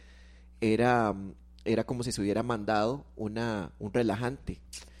mae era como si se hubiera mandado un relajante.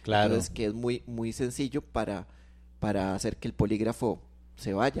 Claro. Entonces que es muy, muy sencillo para para hacer que el polígrafo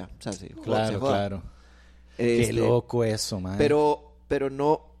se vaya, o sea, se Claro, joda. claro. Qué loco eso, man. Pero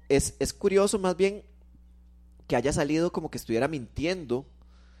no, es curioso más bien que haya salido como que estuviera mintiendo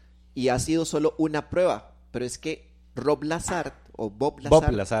y ha sido solo una prueba, pero es que Bob Lazar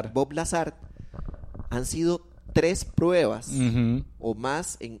han sido 3 pruebas Ujú. o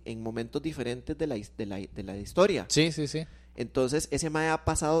más en momentos diferentes de la historia. Sí, sí, sí. Entonces ese mae ha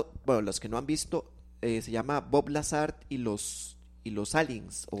pasado, bueno, los que no han visto, se llama Bob Lazar y los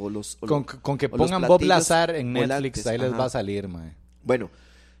aliens Con que o los pongan Bob platillos Lazar en Netflix, volantes, ahí les ajá. va a salir, man. Bueno,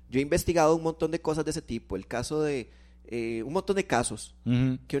 yo he investigado un montón de cosas de ese tipo. El caso de un montón de casos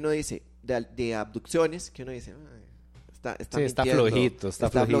Ujú. que uno dice de abducciones, que uno dice, "Ay, está Sí, está mintiendo, flojito, está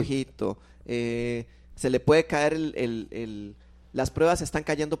flojito. Se le puede caer las pruebas se están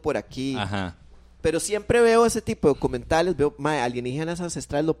cayendo por aquí." Ajá. Pero siempre veo ese tipo de documentales, veo, mae, alienígenas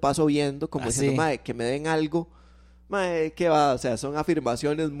ancestrales, lo paso viendo como diciendo, sí. mae, que me den algo. Mae, ¿qué va? O sea, son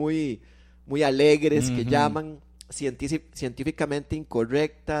afirmaciones muy, muy alegres que Ujú. llaman científicamente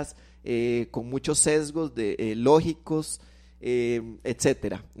incorrectas, con muchos sesgos lógicos,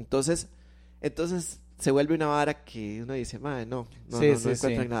 etcétera. Entonces se vuelve una vara que uno dice, mae, no Sí,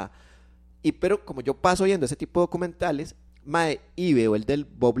 encuentran nada. Pero como yo paso viendo ese tipo de documentales, mae, y veo el del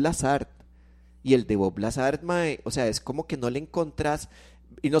Bob Lazar, y el de Bob Lazar, mae, o sea, es como que no le encontrás.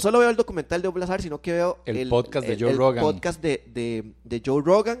 Y no solo veo el documental de Bob Lazar, sino que veo El podcast de Joe Rogan. El podcast de Joe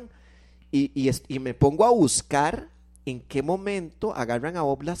Rogan. Y me pongo a buscar en qué momento agarran a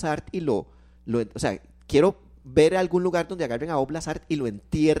Bob Lazar y o sea, quiero ver algún lugar donde agarren a Bob Lazar y lo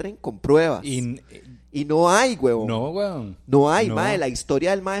entierren con pruebas. Y no hay, huevón. No, weón. No hay, No. mae. La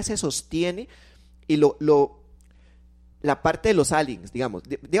historia del mae se sostiene y la parte de los aliens, digamos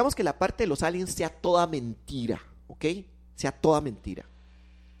que la parte de los aliens sea toda mentira, ¿ok? Sea toda mentira.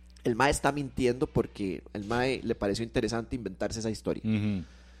 El mae está mintiendo porque el mae le pareció interesante inventarse esa historia. Ujú.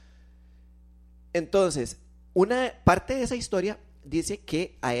 Entonces, una parte de esa historia dice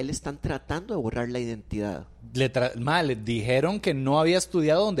que a él están tratando de borrar la identidad. Le dijeron que no había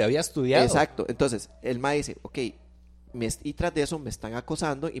estudiado donde había estudiado. Exacto. Entonces, el mae dice, ok, y tras de eso me están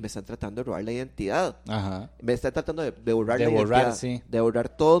acosando y me están tratando de robar la identidad. Ajá. Me están tratando de borrar De la borrar, identidad. sí. De borrar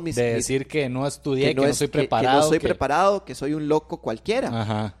todos mis... De mis- decir que no estudié, que no soy que preparado. no soy preparado, que soy un loco cualquiera.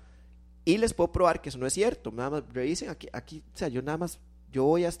 Ajá. Y les puedo probar que eso no es cierto. Nada más revisen aquí, o sea, yo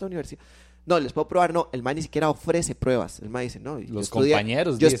voy a esta universidad. No, les puedo probar, no, el man ni siquiera ofrece pruebas. El man dice, no, Los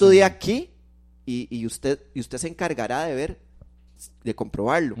compañeros yo dicen. estudié aquí y usted se encargará de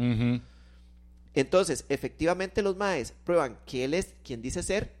comprobarlo. Ujú. Entonces, efectivamente los maes prueban que él es quien dice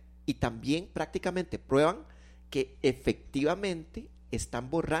ser y también prácticamente prueban que efectivamente están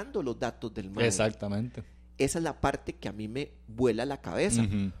borrando los datos del mae. Exactamente. Esa es la parte que a mí me vuela la cabeza.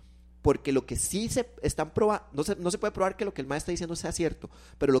 Ujú. Porque lo que sí se están probando, no se puede probar que lo que el mae está diciendo sea cierto,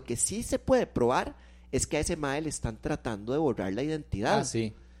 pero lo que sí se puede probar es que a ese mae le están tratando de borrar la identidad. Ah,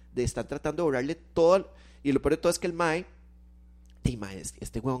 sí. Están tratando de borrarle todo. Y lo peor de todo es que el mae,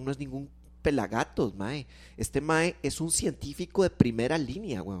 este huevón no es ningún pelagatos, mae. Este mae es un científico de primera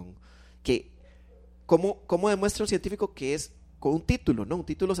línea, huevón. ¿Cómo demuestra un científico que es con un título? No, un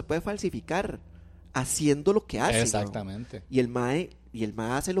título se puede falsificar haciendo lo que hace. Exactamente. Huevón. Y el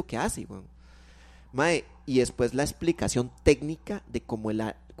mae hace lo que hace, huevón. Mae, y después la explicación técnica de cómo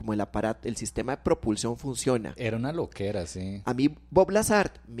el aparato, el sistema de propulsión funciona. Era una loquera, sí. A mí Bob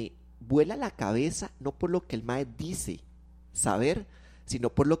Lazar me vuela la cabeza no por lo que el mae dice saber, sino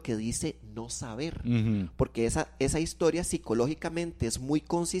por lo que dice no saber. Ujú. Porque esa historia psicológicamente es muy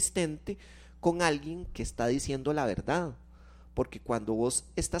consistente con alguien que está diciendo la verdad. Porque cuando vos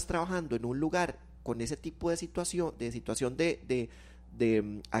estás trabajando en un lugar con ese tipo de situación de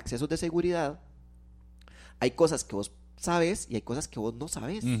accesos de seguridad, hay cosas que vos sabes y hay cosas que vos no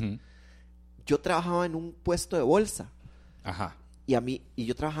sabes. Ujú. Yo trabajaba en un puesto de bolsa Ajá. y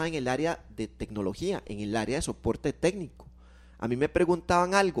yo trabajaba en el área de tecnología, en el área de soporte técnico. A mí me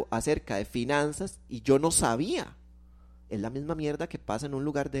preguntaban algo acerca de finanzas y yo no sabía. Es la misma mierda que pasa en un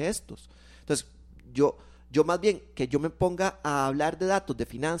lugar de estos. Entonces, yo más bien que yo me ponga a hablar de datos de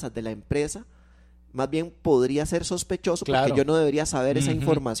finanzas de la empresa, más bien podría ser sospechoso, Claro. porque yo no debería saber esa Ujú.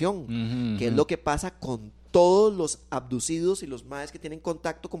 información, Ujú, que es ujú. lo que pasa con todos los abducidos y los maes que tienen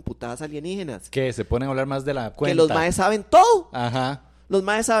contacto con putadas alienígenas. Que se ponen a hablar más de la cuenta. Que los maes saben todo. Ajá. Los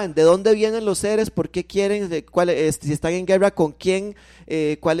maes saben de dónde vienen los seres, por qué quieren, si están en guerra con quién,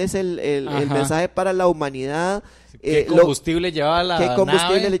 cuál es el Ajá. mensaje para la humanidad, ¿Qué combustible llevaba la qué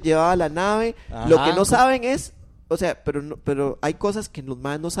combustible nave? le llevaba a la nave. Ajá. Lo que no saben es, o sea, pero hay cosas que los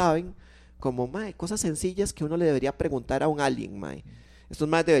maes no saben, como cosas sencillas que uno le debería preguntar a un alien, mae. Estos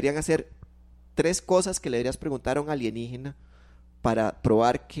maes deberían hacer 3 cosas que le deberías preguntar a un alienígena para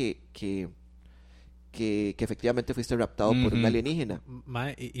probar que efectivamente fuiste raptado por un alienígena.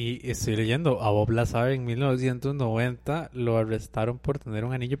 Mae, y estoy leyendo, a Bob Lazar en 1990 lo arrestaron por tener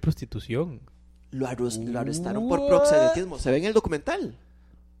un anillo de prostitución. Lo arrestaron por proxenetismo. ¿Se ve en el documental?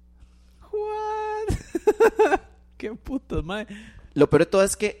 What? Qué putos, mae. Lo peor de todo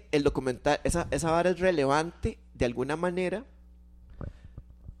es que el documental, esa vara es relevante de alguna manera,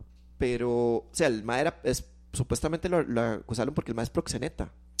 pero, o sea, el mae supuestamente lo acusaron porque el mae es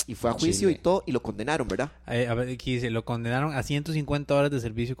proxeneta. Y fue a juicio Chile. y todo, y lo condenaron, ¿verdad? A ver, aquí dice, lo condenaron a 150 horas de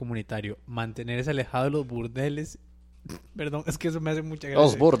servicio comunitario, mantenerse alejado de los burdeles. Perdón, es que eso me hace mucha gracia.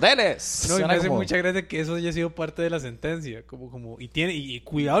 ¡Los burdeles! No, y me Suena hace como- mucha gracia que eso haya sido parte de la sentencia. Y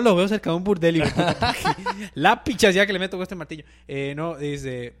cuidado, lo veo cerca de un burdel. Y la pichacía que le meto con este martillo. No,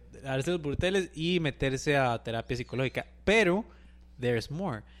 dice, darse los burdeles y meterse a terapia psicológica. Pero, there's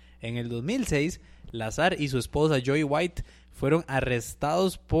more. En el 2006, Lazar y su esposa Joy White fueron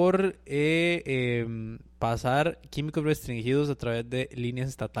arrestados por pasar químicos restringidos a través de líneas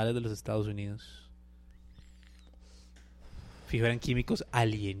estatales de los Estados Unidos. Fijo, eran químicos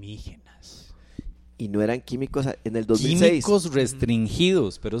alienígenas. Y no eran químicos en el 2006. Químicos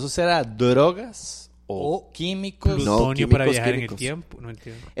restringidos, pero eso será drogas o químicos. No, Plutonio para químicos, viajar en el químicos. tiempo. No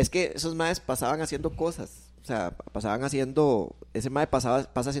entiendo. Es que esos maes pasaban haciendo cosas. O sea, ese mae pasa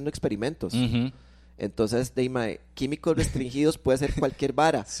haciendo experimentos. Ujú. Entonces, químicos restringidos puede ser cualquier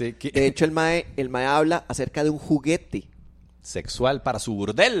vara. Sí, De hecho, el mae habla acerca de un juguete. Sexual para su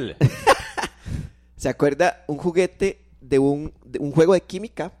burdel. ¿Se acuerda? Un juguete de un juego de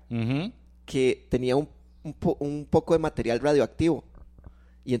química Ujú. que tenía un poco de material radioactivo.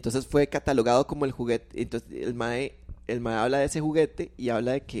 Y entonces fue catalogado como el juguete. Entonces, el mae habla de ese juguete y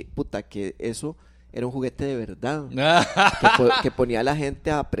habla de que eso era un juguete de verdad. que ponía a la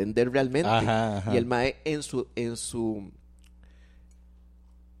gente a aprender realmente. Ajá, ajá. Y el mae en su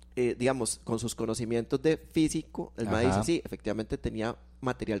digamos, con sus conocimientos de físico, el mae Ajá. dice, sí, efectivamente tenía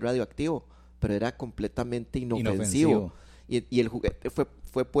material radioactivo, pero era completamente inofensivo. Inofensivo. Y el juguete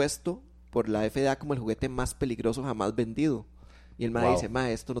fue puesto por la FDA como el juguete más peligroso jamás vendido. Y el mae Wow. dice,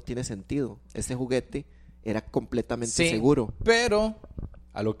 mae, esto no tiene sentido. Ese juguete era completamente Sí, seguro. pero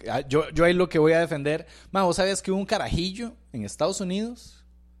yo ahí lo que voy a defender. Ma, ¿vos sabías que hubo un carajillo en Estados Unidos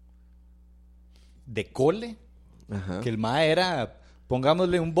de cole? Ajá. Que el ma era,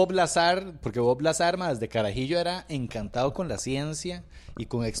 pongámosle un Bob Lazar, porque Bob Lazar, ma, desde carajillo era encantado con la ciencia y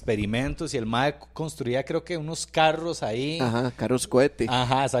con experimentos, y el ma construía, creo que unos carros ahí. Ajá, Carlos Cohete.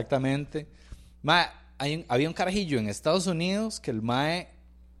 Ajá, exactamente. Ma, había un carajillo en Estados Unidos que el mae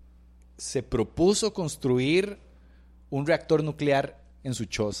se propuso construir un reactor nuclear en su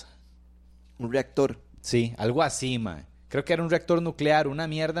choza. Un reactor. Sí, algo así, mae. Creo que era un reactor nuclear, una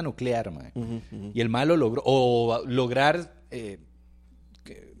mierda nuclear, mae. Ujú, ujú. Y el mae lo logró. O lograr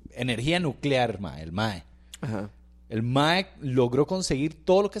energía nuclear, mae, el mae. Ajá. El mae logró conseguir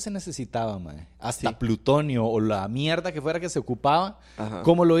todo lo que se necesitaba, mae. Hasta Sí. plutonio o la mierda que fuera que se ocupaba. Ajá.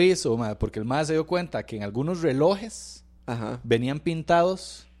 ¿Cómo lo hizo, mae? Porque el mae se dio cuenta que en algunos relojes Ajá. venían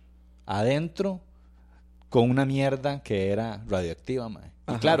pintados adentro con una mierda que era radioactiva, mae.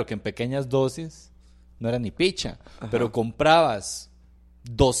 Y Ajá. claro que en pequeñas dosis no era ni picha, Ajá. pero comprabas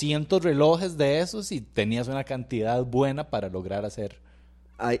 200 relojes de esos y tenías una cantidad buena para lograr hacer.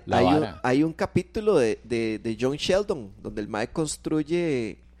 La vara. Hay un capítulo de John Sheldon donde el mae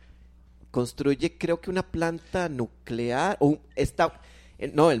construye creo que una planta nuclear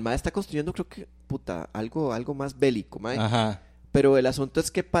el mae está construyendo creo que algo más bélico, mae. Ajá. Pero el asunto es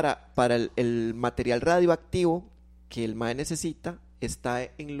que para el material radioactivo que el mae necesita está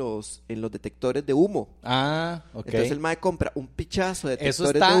en los detectores de humo. Ah, ok. Entonces el mae compra un pichazo de Eso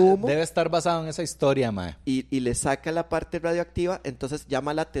detectores de humo debe estar basado en esa historia, mae. y le saca la parte radioactiva, entonces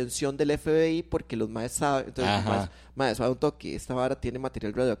llama la atención del FBI porque los maes saben, entonces los Ajá. maes suave un toque, esta vara tiene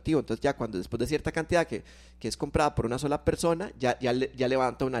material radioactivo, entonces ya cuando después de cierta cantidad que es comprada por una sola persona, ya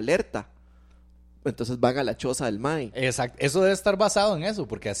levanta una alerta. Entonces van a la choza del mae. Exacto. Eso debe estar basado en eso,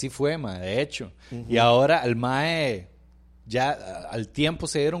 porque así fue, mae, de hecho. Y ahora al mae ya al tiempo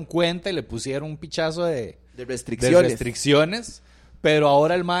se dieron cuenta y le pusieron un pichazo de Restricciones. restricciones. Pero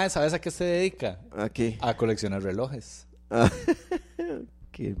ahora el mae, ¿sabes a qué se dedica? ¿A qué? A coleccionar relojes.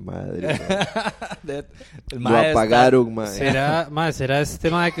 Qué madre. Mae. El Lo mae está- apagaron, mae. ¿Será este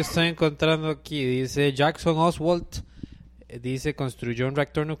mae que estoy encontrando aquí? Dice Jackson Oswald. Dice, construyó un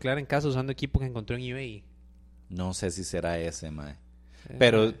reactor nuclear en casa usando equipo que encontró en eBay. No sé si será ese, mae.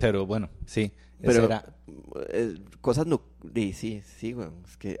 Pero bueno, sí. Ese Pero era. cosas no sí, güey,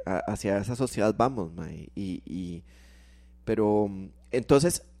 es que hacia esa sociedad vamos, mae, pero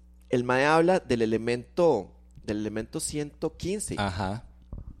entonces el mae habla del elemento 115. Ajá.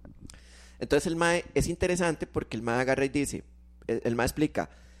 Entonces el mae es interesante porque el mae agarra y dice, el mae explica,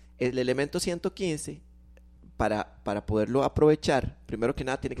 el elemento 115, para poderlo aprovechar, primero que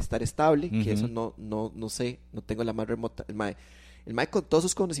nada tiene que estar estable, que eso no sé, no tengo la más remota. El mae con todos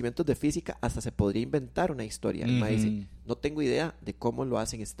sus conocimientos de física hasta se podría inventar una historia. El mae dice, no tengo idea de cómo lo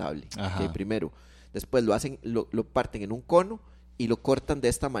hacen estable. Okay, primero. Después lo parten en un cono y lo cortan de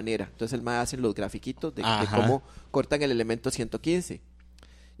esta manera. Entonces el mae hace los grafiquitos de cómo cortan el elemento 115.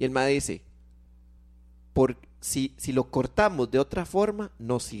 Y el mae dice, si lo cortamos de otra forma,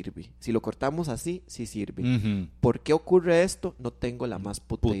 no sirve. Si lo cortamos así, sí sirve. ¿Por qué ocurre esto? No tengo la más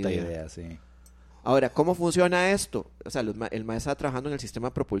puta idea. Sí. Ahora, ¿cómo funciona esto? O sea, el mae está trabajando en el sistema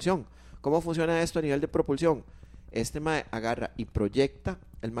de propulsión. ¿Cómo funciona esto a nivel de propulsión? Este mae agarra y proyecta.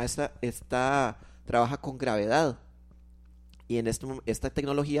 El mae trabaja con gravedad. Y en esta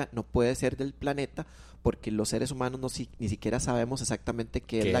tecnología no puede ser del planeta porque los seres humanos ni siquiera sabemos exactamente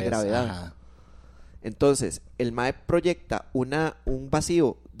qué es la gravedad. Ajá. Entonces, el mae proyecta un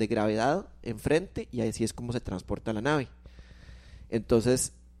vacío de gravedad enfrente y así es como se transporta la nave.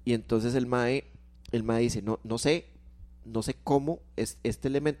 Entonces el mae dice, no sé cómo es este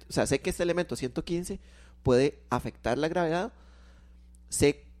elemento, o sea, sé que este elemento 115 puede afectar la gravedad,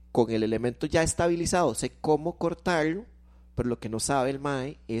 sé con el elemento ya estabilizado, sé cómo cortarlo, pero lo que no sabe el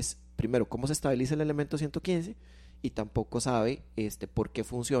mae es, primero, cómo se estabiliza el elemento 115 y tampoco sabe por qué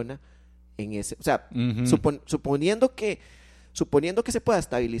funciona en ese, o sea, suponiendo que se pueda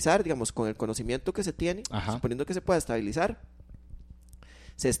estabilizar, digamos, con el conocimiento que se tiene, suponiendo que se pueda estabilizar,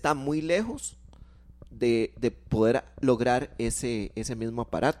 se está muy lejos de poder lograr ese mismo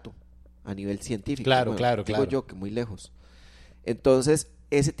aparato a nivel científico. Claro. Digo yo que muy lejos. Entonces,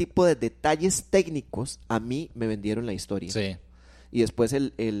 ese tipo de detalles técnicos a mí me vendieron la historia. Sí. Y después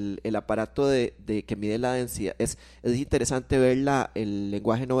el aparato de que mide la densidad. Es interesante ver el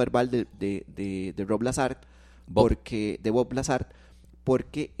lenguaje no verbal de Rob Lazar, de Bob Lazar,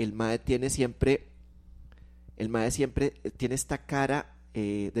 porque el mae siempre tiene esta cara,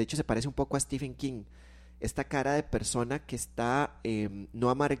 de hecho se parece un poco a Stephen King, esta cara de persona que está no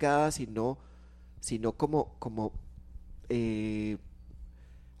amargada, sino como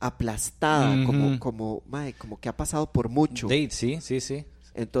aplastada, como que ha pasado por mucho. Sí.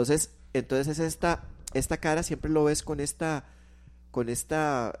 Entonces es esta cara, siempre lo ves con esta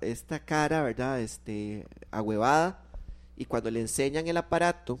cara, ¿verdad? Ahuevada, y cuando le enseñan el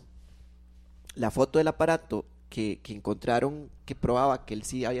aparato, la foto del aparato que encontraron, que probaba que él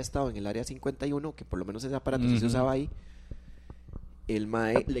sí había estado en el área 51, que por lo menos ese aparato sí se usaba ahí, el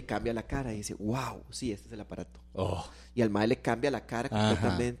mae le cambia la cara y dice, wow, sí, este es el aparato. Y al mae le cambia la cara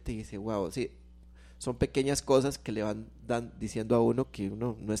completamente y dice, wow, sí. Son pequeñas cosas que le van diciendo a uno que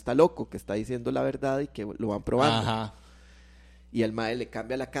uno no está loco, que está diciendo la verdad y que lo van probando. Y al mae le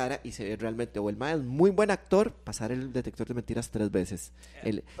cambia la cara y se ve realmente, o el mae es muy buen actor, pasar el detector de mentiras 3 veces.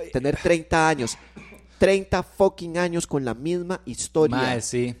 Tener 30 fucking años con la misma historia. Mae,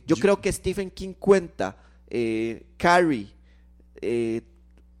 sí. Yo creo que Stephen King cuenta Carrie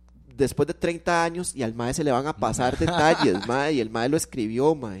después de 30 años y al mae se le van a pasar detalles, mae, y el mae lo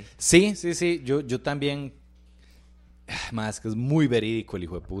escribió, mae. Sí. Yo también. Mae, es que es muy verídico el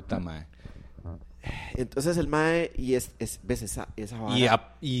hijo de puta, mae. Entonces el mae, y ves esa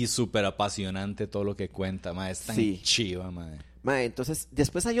vara. Y súper apasionante todo lo que cuenta, mae. Es tan chiva, mae. Mae, entonces,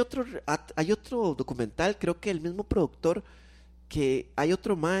 después hay otro documental, creo que el mismo productor, que hay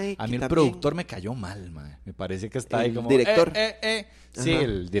otro mae. A mí el productor me cayó mal, mae. Me parece que está ahí como. Director. Sí,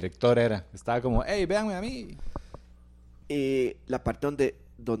 el director estaba como, hey, véanme a mí. La parte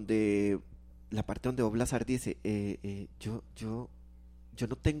donde Bob Lazar dice, yo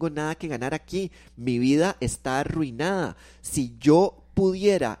no tengo nada que ganar aquí, mi vida está arruinada. Si yo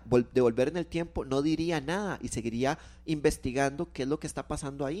pudiera devolver en el tiempo, no diría nada y seguiría investigando qué es lo que está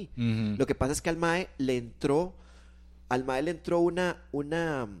pasando ahí. Lo que pasa es que al mae le entró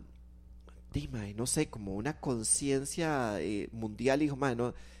una no sé, como una conciencia mundial, y dijo, mae,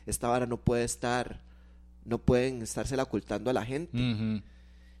 no, esta vara no pueden estársela ocultando a la gente.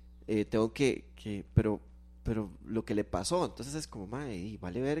 Tengo pero lo que le pasó, entonces es como, mae,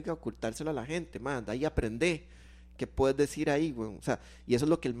 vale verga ocultárselo a la gente, mae, anda ahí aprende qué puedes decir ahí, güey. O sea, y eso es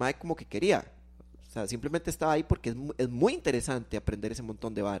lo que el mae como que quería. O sea, simplemente estaba ahí porque es muy interesante aprender ese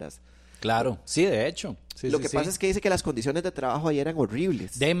montón de varas. Claro, sí, de hecho. Lo que pasa es que dice que las condiciones de trabajo ahí eran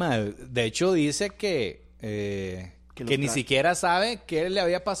horribles. De hecho, dice que ni siquiera sabe qué le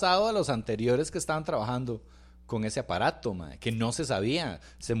había pasado a los anteriores que estaban trabajando con ese aparato, mae, que no se sabía.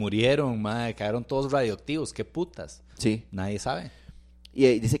 Se murieron, mae, quedaron todos radioactivos. ¿Qué putas? Sí. Nadie sabe.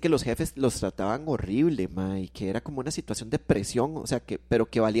 Y dice que los jefes los trataban horrible, mae, y que era como una situación de presión, o sea, pero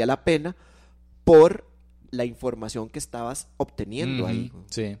que valía la pena por la información que estabas obteniendo ahí.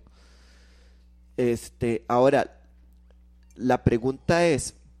 Sí. Ahora, la pregunta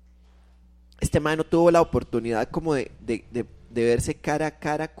es, este mae no tuvo la oportunidad como de verse cara a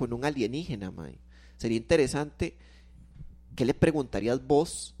cara con un alienígena, mae. Sería interesante, ¿qué le preguntarías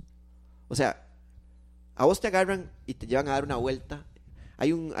vos? O sea, a vos te agarran y te llevan a dar una vuelta.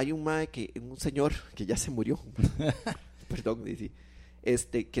 Hay un mae un señor que ya se murió, perdón, dice,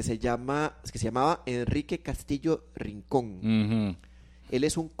 que se llamaba Enrique Castillo Rincón. Ujú. Él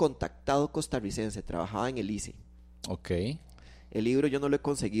es un contactado costarricense, trabajaba en el ICE. Ok. El libro yo no lo he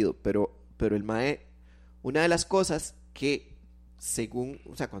conseguido, pero el mae, una de las cosas que según,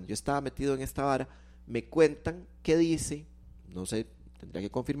 o sea, cuando yo estaba metido en esta vara, me cuentan que dice, no sé, tendría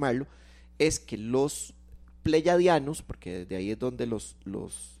que confirmarlo, es que los pleyadianos, porque desde ahí es donde los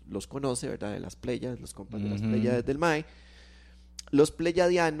conoce, ¿verdad? De las playas, los compas de las playas del mae, los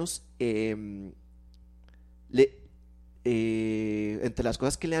pleyadianos, entre las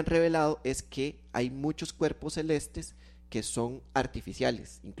cosas que le han revelado es que hay muchos cuerpos celestes que son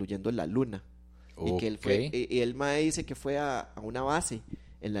artificiales, incluyendo la luna. Okay. Y que él fue, y el mae dice que fue a una base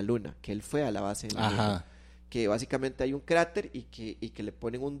en la luna, que él fue a la base en la luna. Que básicamente hay un cráter y que le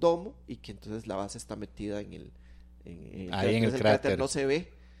ponen un domo y que entonces la base está metida en el ahí en el cráter no se ve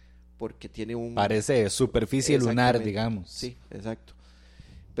porque tiene un... Parece superficie lunar, digamos. Sí, exacto.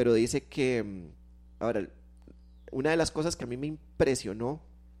 Pero dice que... Ahora, una de las cosas que a mí me impresionó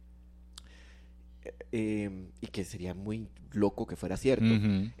y que sería muy loco que fuera cierto,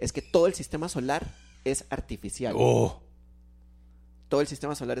 es que todo el sistema solar es artificial. Todo el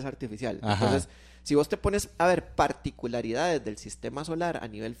sistema solar es artificial. Ajá. Entonces, si vos te pones a ver particularidades del sistema solar a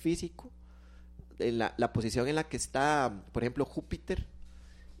nivel físico, en la posición en la que está, por ejemplo, Júpiter,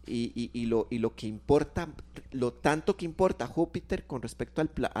 y lo que importa, lo tanto que importa Júpiter con respecto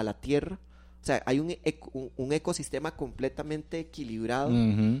a la Tierra, o sea, hay un ecosistema completamente equilibrado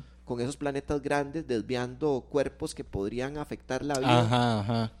con esos planetas grandes desviando cuerpos que podrían afectar la vida.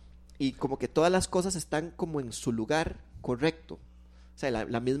 Ajá. Y como que todas las cosas están como en su lugar correcto. O sea,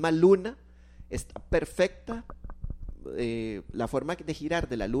 la misma luna está perfecta, la forma de girar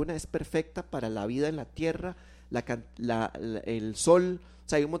de la luna es perfecta para la vida en la Tierra, el sol, o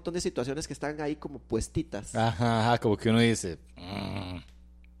sea, hay un montón de situaciones que están ahí como puestitas. Ajá, como que uno dice...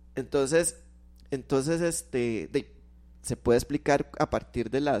 Entonces se puede explicar a partir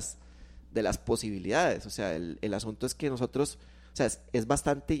de las posibilidades. O sea, el asunto es que nosotros... O sea, es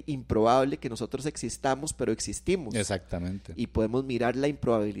bastante improbable que nosotros existamos, pero existimos. Exactamente. Y podemos mirar la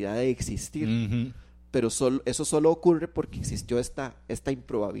improbabilidad de existir. Pero eso solo ocurre porque existió esta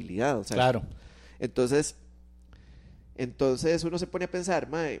improbabilidad. O sea, claro. Entonces uno se pone a pensar,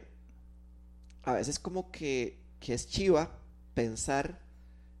 mae, a veces como que es chiva pensar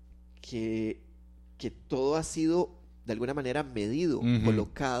que todo ha sido de alguna manera medido,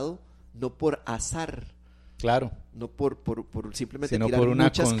 colocado, no por azar. Claro. No por simplemente sino tirar por una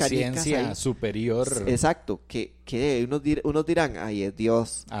muchas conciencia superior. Exacto, que unos dirán, ay, es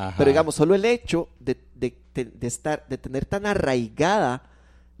Dios. Ajá. Pero digamos, solo el hecho de tener tan arraigada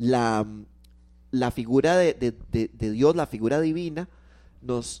la figura de Dios, la figura divina,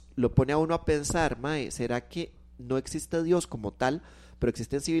 nos lo pone a uno a pensar, mae, ¿será que no existe Dios como tal, pero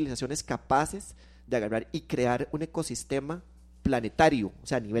existen civilizaciones capaces de agarrar y crear un ecosistema planetario, o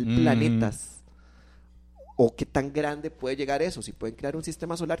sea, a nivel planetas? ¿O qué tan grande puede llegar eso? Si pueden crear un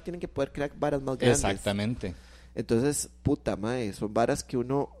sistema solar, tienen que poder crear varas más grandes. Exactamente. Entonces, puta madre, son varas que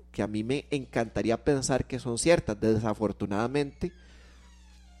a mí me encantaría pensar que son ciertas. Desafortunadamente,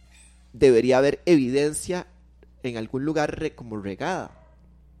 debería haber evidencia en algún lugar como regada.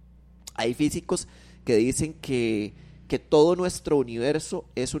 Hay físicos que dicen que todo nuestro universo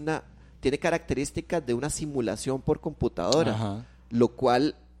tiene características de una simulación por computadora. Ajá. Lo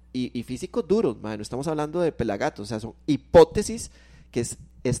cual... Y físicos duros, man, no estamos hablando de pelagatos, o sea, son hipótesis que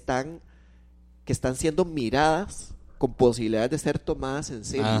están siendo miradas con posibilidades de ser tomadas en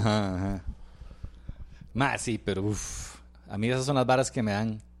serio. Ajá. Más sí, pero a mí esas son las varas que me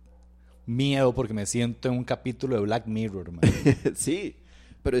dan miedo porque me siento en un capítulo de Black Mirror, man. Sí,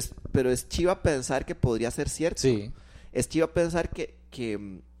 pero es chiva pensar que podría ser cierto. Sí. Es chiva pensar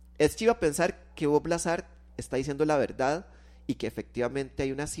es chiva pensar que Bob Lazar está diciendo la verdad y que efectivamente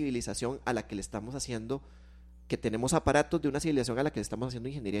hay una civilización a la que le estamos haciendo, que tenemos aparatos de una civilización a la que le estamos haciendo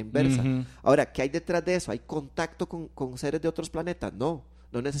ingeniería inversa. Ahora, ¿qué hay detrás de eso? ¿Hay contacto con seres de otros planetas? No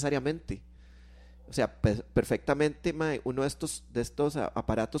necesariamente. O sea, perfectamente, uno de estos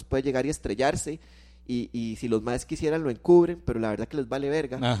aparatos puede llegar y estrellarse y si los maes quisieran lo encubren, pero la verdad que les vale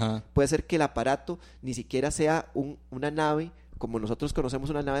verga. Ajá. Puede ser que el aparato ni siquiera sea una nave, como nosotros conocemos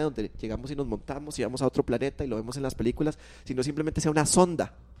una nave donde llegamos y nos montamos y vamos a otro planeta y lo vemos en las películas, sino simplemente sea una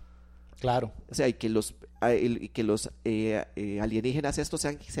sonda. Claro. O sea, y que los alienígenas estos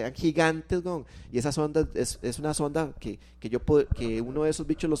sean gigantes, ¿no? Y esa sonda es una sonda que uno de esos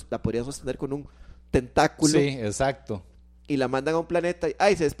bichos la podría sostener con un tentáculo. Sí, exacto. Y la mandan a un planeta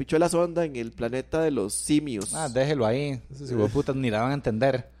y se despichó la sonda en el planeta de los simios. Déjelo ahí. Esos hijueputas ni la van a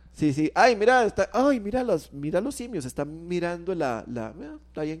entender. Sí. Mira los simios, están mirando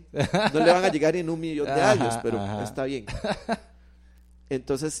está bien. No le van a llegar en 1.000.000 de años, pero está bien.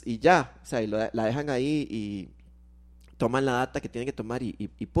 Entonces, y ya, o sea, y la dejan ahí y toman la data que tienen que tomar y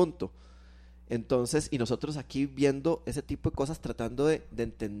punto. Entonces, y nosotros aquí viendo ese tipo de cosas, tratando de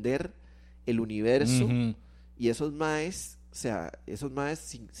entender el universo, Uh-huh. y esos maes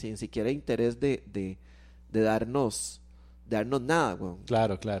sin siquiera interés de darnos nada, weón.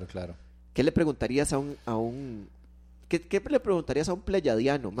 Claro. ¿Qué le preguntarías ¿qué le preguntarías a un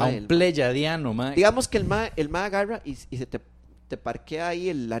pleyadiano, mae? A un pleyadiano, mae. Digamos que el mae agarra y se te parquea ahí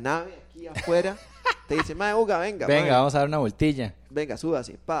en la nave aquí afuera, te dice, mae, Uga, venga, vamos a dar una vueltilla. venga,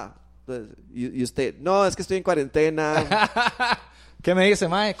 súbase, pa. Entonces, y usted, no, es que estoy en cuarentena. ¿Qué me dice,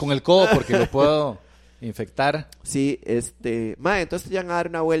 mae? Con el codo, porque lo puedo infectar. Sí, mae, entonces te van a dar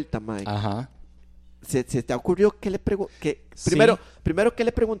una vuelta, mae. Ajá. ¿Se te ocurrió qué le Sí. primero, ¿qué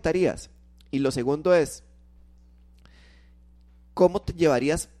le preguntarías? Y lo segundo es, ¿cómo te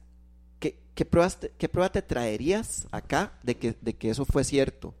llevarías? ¿Qué prueba te traerías acá de que eso fue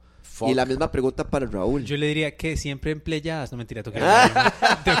cierto? Fuck. Y la misma pregunta para Raúl. Yo le diría que siempre en pleyadas. No, mentira, tengo que ir al baño.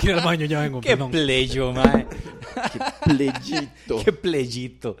 Tengo que ir al baño, ya vengo. Qué Perdón. pleyo, mae. Qué playito. Qué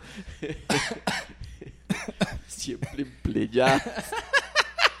playito. Siempre en playa.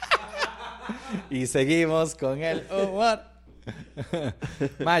 Y seguimos con el humor.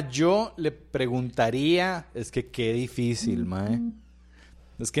 Ma, yo le preguntaría, es que qué difícil, mae.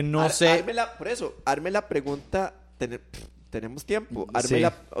 Es que no sé. Por eso, arme la pregunta. Tenemos tiempo. Sí.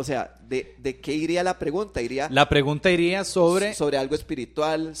 O sea, ¿de qué iría la pregunta? La pregunta iría sobre algo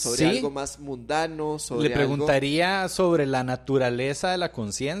espiritual, sobre Sí. algo más mundano, sobre le preguntaría sobre la naturaleza de la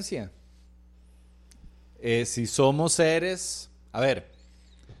conciencia. Si somos seres, a ver,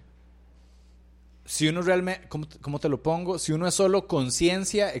 si uno realmente, ¿cómo te lo pongo? Si uno es solo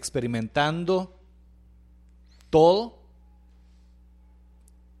conciencia experimentando todo,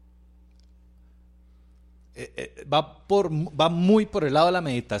 va muy por el lado de la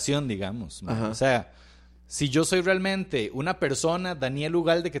meditación, digamos. Ajá. O sea, si yo soy realmente una persona, Daniel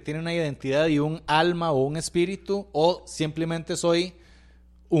Ugalde, que tiene una identidad y un alma o un espíritu, o simplemente soy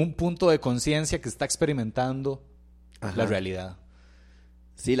un punto de conciencia que está experimentando Ajá. la realidad.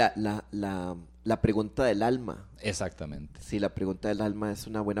 Sí, la pregunta del alma. Exactamente. Sí, la pregunta del alma es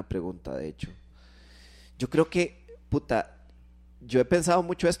una buena pregunta, de hecho. Yo creo que, yo he pensado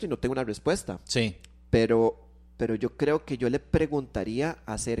mucho esto y no tengo una respuesta. Sí. Pero yo creo que yo le preguntaría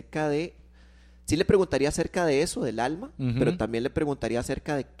acerca de... Sí le preguntaría acerca de eso, del alma, Ujú. pero también le preguntaría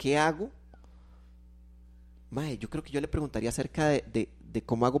acerca de qué hago. Mae, yo creo que yo le preguntaría acerca de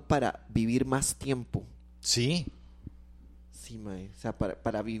cómo hago para vivir más tiempo. Sí. Sí, mae. O sea,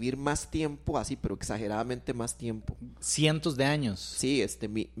 para vivir más tiempo, así, pero exageradamente más tiempo. Cientos de años. Sí,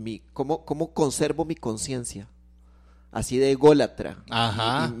 ¿cómo conservo mi conciencia? Así de ególatra.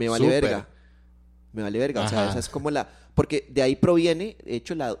 Ajá, Y me vale súper. verga. Me vale verga. O sea, Ajá. esa es como porque de ahí proviene, de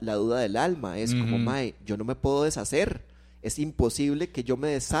hecho, la duda del alma. Es como, Ujú. mae, yo no me puedo deshacer. Es imposible que yo me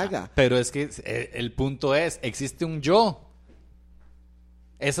deshaga. Pero es que el punto es, ¿existe un yo?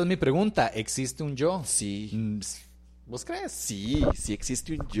 Esa es mi pregunta. ¿Existe un yo? Sí. ¿Vos crees? Sí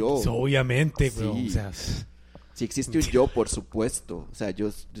existe un yo. Obviamente, Sí. bro. O sea, Sí existe un yo, por supuesto. O sea, yo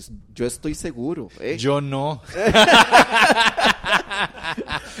estoy seguro. Yo no.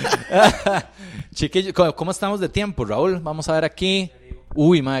 Chiquillo, ¿cómo estamos de tiempo, Raúl? Vamos a ver aquí.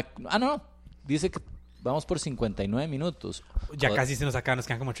 Uy, madre. No. Dice que vamos por 59 minutos. ya casi se nos acaba, nos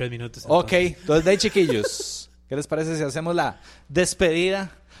quedan como 3 minutos. Ok, entonces de ahí, chiquillos. ¿Qué les parece si hacemos la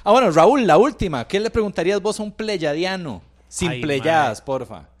despedida? Bueno, Raúl, la última. ¿Qué le preguntarías vos a un pleyadiano? Sin Ay, pleyadas, mae.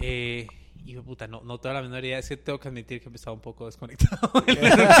 porfa. Hijo de puta, no tengo la menor idea. Es que tengo que admitir que me estaba un poco desconectado en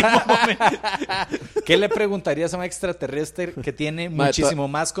el último momento. ¿Qué le preguntarías a un extraterrestre que tiene Mae, muchísimo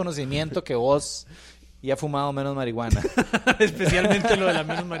más conocimiento que vos y ha fumado menos marihuana? Especialmente lo de la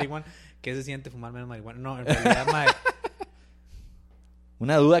menos marihuana. ¿Qué se siente fumar menos marihuana? No, en realidad, mae.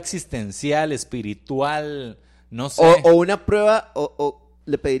 Una duda existencial, espiritual, no sé. O una prueba, o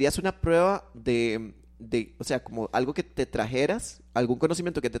le pedirías una prueba o sea, como algo que te trajeras algún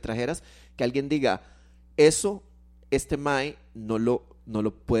conocimiento que te trajeras, que alguien diga, eso, este mae no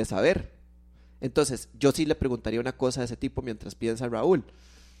lo puede saber. Entonces, yo sí le preguntaría una cosa de ese tipo mientras piensa Raúl.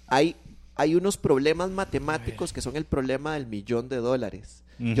 Hay unos problemas matemáticos que son el problema del $1,000,000.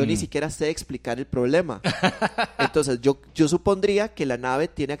 Yo ni siquiera sé explicar el problema. Entonces, yo supondría que la nave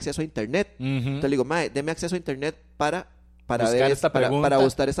tiene acceso a internet. Entonces le digo, mae, deme acceso a internet para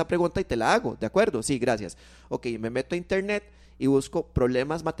buscar esta pregunta y te la hago. ¿De acuerdo? Sí, gracias. Ok, me meto a internet y busco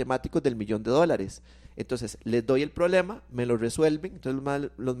problemas matemáticos del $1,000,000. Entonces, les doy el problema, me lo resuelven.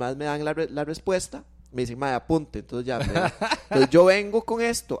 Entonces, los más me dan la respuesta. Me dicen, mae, apunte. Entonces, entonces, yo vengo con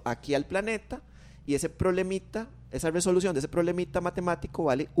esto aquí al planeta y ese problemita, esa resolución de ese problemita matemático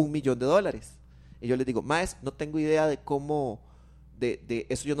vale $1,000,000. Y yo les digo, maes, no tengo idea de cómo, de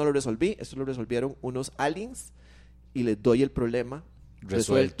eso yo no lo resolví, eso lo resolvieron unos aliens y les doy el problema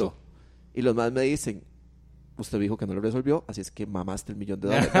resuelto. Y los más me dicen, usted dijo que no lo resolvió, así es que mamaste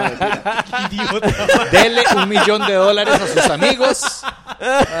 $1,000,000. No, idiota. Dele $1,000,000 a sus amigos.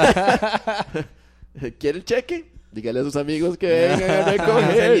 ¿Quiere el cheque? Dígale a sus amigos que vengan a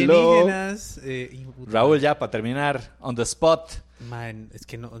recogerlo. Raúl, ya para terminar, on the spot. Man, es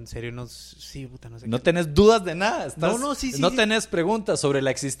que no, en serio no, sí, puta, no sé. No tenés dudas de nada. Sí. No tenés preguntas sobre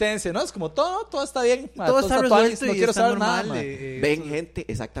la existencia, ¿no? Es como todo está bien. Todo está resuelto no y quiero está saber normal. nada. Ven, gente,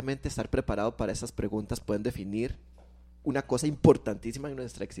 exactamente estar preparado para esas preguntas pueden definir una cosa importantísima en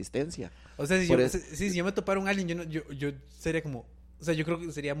nuestra existencia. O sea, si yo me topara un alien, yo sería como, o sea, yo creo que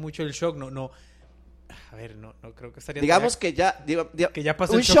sería mucho el shock, no. A ver, no creo que estaría... Digamos que ya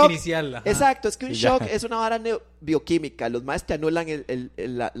pasó el shock inicial. Ajá. Exacto, es que un shock es una vara bioquímica. Los más te anulan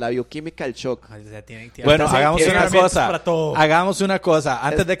la bioquímica del shock. O sea, bueno, hagamos una cosa.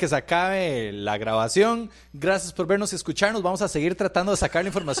 Antes de que se acabe la grabación, gracias por vernos y escucharnos. Vamos a seguir tratando de sacar la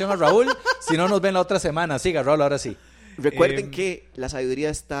información a Raúl. Si no, nos ven la otra semana. Siga, Raúl, ahora sí. Recuerden que la sabiduría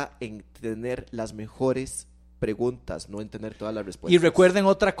está en tener las mejores preguntas, no en tener todas las respuestas. Y recuerden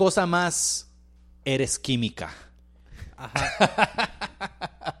otra cosa más. Eres química. Ajá.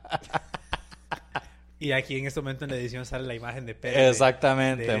 Y aquí en este momento en la edición sale la imagen de Pérez.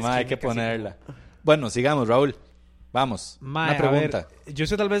 Exactamente, hay que ponerla. Bueno, sigamos, Raúl. Vamos. Una pregunta. Ver, yo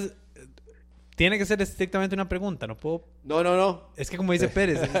sé, tal vez tiene que ser estrictamente una pregunta, no puedo. No. Es que como dice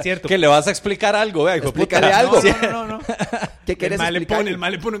Pérez, es cierto. Que le vas a explicar algo, explícale algo. No. ¿Qué quieres explicar? El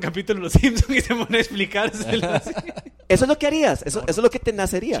mal le pone un capítulo de Los Simpsons y se pone a explicárselo así. Eso es lo que harías, eso es lo que te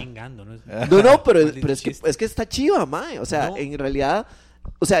nacería. Chingando, ¿no? No, pero es que está chiva, mae. O sea, en realidad,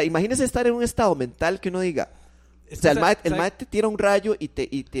 o sea, imagínese estar en un estado mental que uno diga, o sea, el mae te tira un rayo y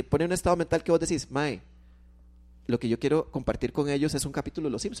te pone en un estado mental que vos decís, mae, lo que yo quiero compartir con ellos es un capítulo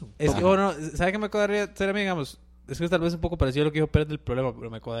de Los Simpsons. Es que, bueno, ¿sabe qué me cuadraría ser a mí, digamos? Es que tal vez un poco parecido a lo que dijo Pérez del problema, pero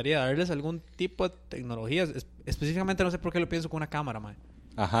me cuadraría darles algún tipo de tecnologías. Específicamente, no sé por qué lo pienso con una cámara, mae.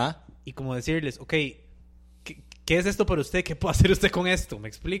 Ajá. Y como decirles, ok, ¿qué es esto para usted? ¿Qué puede hacer usted con esto? ¿Me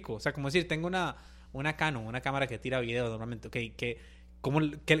explico? O sea, como decir, tengo una Canon, una cámara que tira video normalmente. Ok,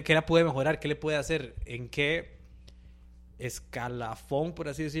 ¿qué la puede mejorar? ¿Qué le puede hacer? ¿En qué escalafón, por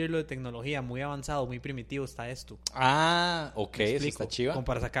así decirlo, de tecnología muy avanzado, muy primitivo está esto? Ah, ok, eso está chiva. Como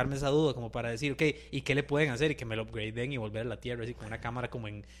para sacarme esa duda, como para decir, ok, ¿y qué le pueden hacer? Y que me lo upgraden y volver a la Tierra así con una cámara como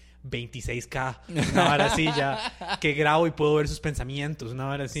en 26K, una hora así ya, que grabo y puedo ver sus pensamientos, una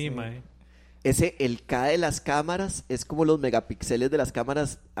hora así, sí. Mae. El K de las cámaras es como los megapíxeles de las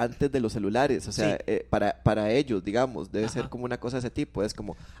cámaras antes de los celulares. O sea, sí. Para ellos, digamos, debe ser como una cosa de ese tipo. Es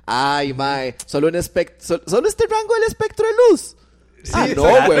como, ay, mae, solo este rango del espectro de luz. Sí, no,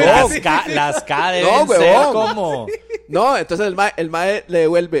 huevón. Las K deben ser como... No, entonces el mae le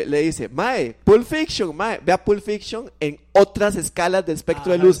devuelve, le dice, mae, Pulp Fiction, mae, vea Pulp Fiction en otras escalas de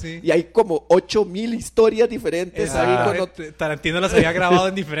espectro de luz. Sí. Y hay como 8,000 historias diferentes. Tarantino las había grabado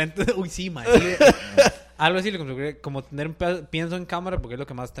en diferentes... Uy, sí, mae. Sí. Algo así, como tener pienso en cámara, porque es lo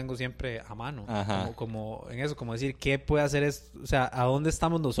que más tengo siempre a mano. Como en eso, como decir, ¿qué puede hacer esto? O sea, ¿a dónde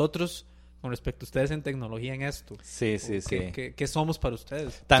estamos nosotros con respecto a ustedes en tecnología en esto? Sí. ¿Qué somos para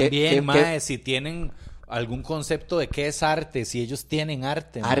ustedes? También, mae, si tienen algún concepto de qué es arte, si ellos tienen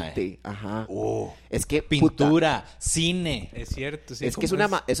arte. Arte, mae. Ajá. Es que pintura, cine. Es cierto, sí. Es que eso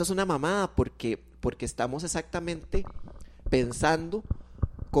es una mamada porque estamos exactamente pensando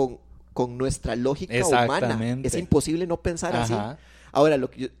con nuestra lógica humana. Es imposible no pensar así. Ahora,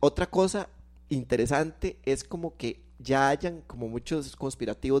 otra cosa interesante es como que ya hayan, como muchos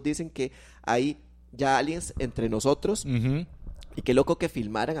conspirativos dicen, que hay ya aliens entre nosotros. Y qué loco que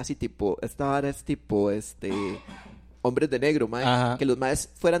filmaran así, tipo, esta vara es tipo, Hombres de Negro, mae. Que los maes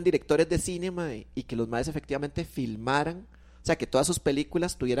fueran directores de cine, mae, y que los maes efectivamente filmaran O sea, que todas sus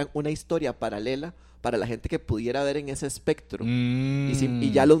películas tuvieran una historia paralela para la gente que pudiera ver en ese espectro.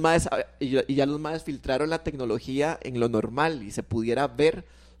 Y ya los maes filtraron la tecnología en lo normal y se pudiera ver,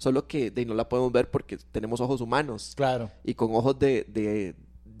 solo que no la podemos ver porque tenemos ojos humanos. Claro. Y con ojos de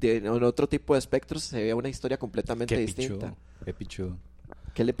en otro tipo de espectros se ve una historia completamente distinta. Qué pichudo.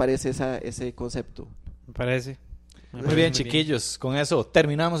 ¿Qué le parece ese concepto? Me parece. Muy bien, chiquillos. Con eso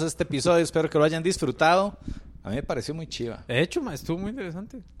terminamos este episodio. Espero que lo hayan disfrutado. A mí me pareció muy chiva. De hecho, estuvo muy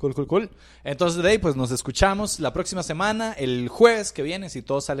interesante. Cool. Entonces, de ahí, pues nos escuchamos la próxima semana, el jueves que viene, si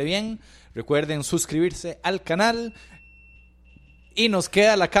todo sale bien. Recuerden suscribirse al canal. Y nos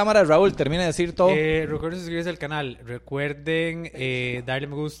queda la cámara. Raúl, termina de decir todo. Recuerden suscribirse al canal. Recuerden darle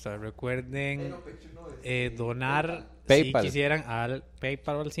me gusta. Recuerden donar, PayPal. si quisieran, al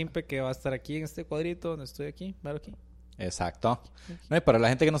PayPal o al Simpe, que va a estar aquí en este cuadrito donde estoy aquí. Vale, aquí. Exacto. No, y para la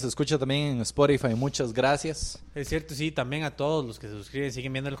gente que nos escucha también en Spotify, muchas gracias. Es cierto, sí, también a todos los que se suscriben,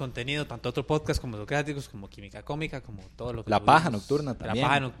 siguen viendo el contenido, tanto otro podcast como Socráticos, como Química Cómica, como todo lo que La subimos. Paja Nocturna también. La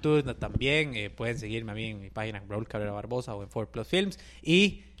Paja Nocturna también. Pueden seguirme a mí en mi página Raúl Cabrera Barbosa o en 4 Plus Films.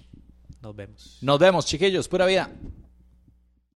 Y nos vemos. Nos vemos, chiquillos. Pura vida.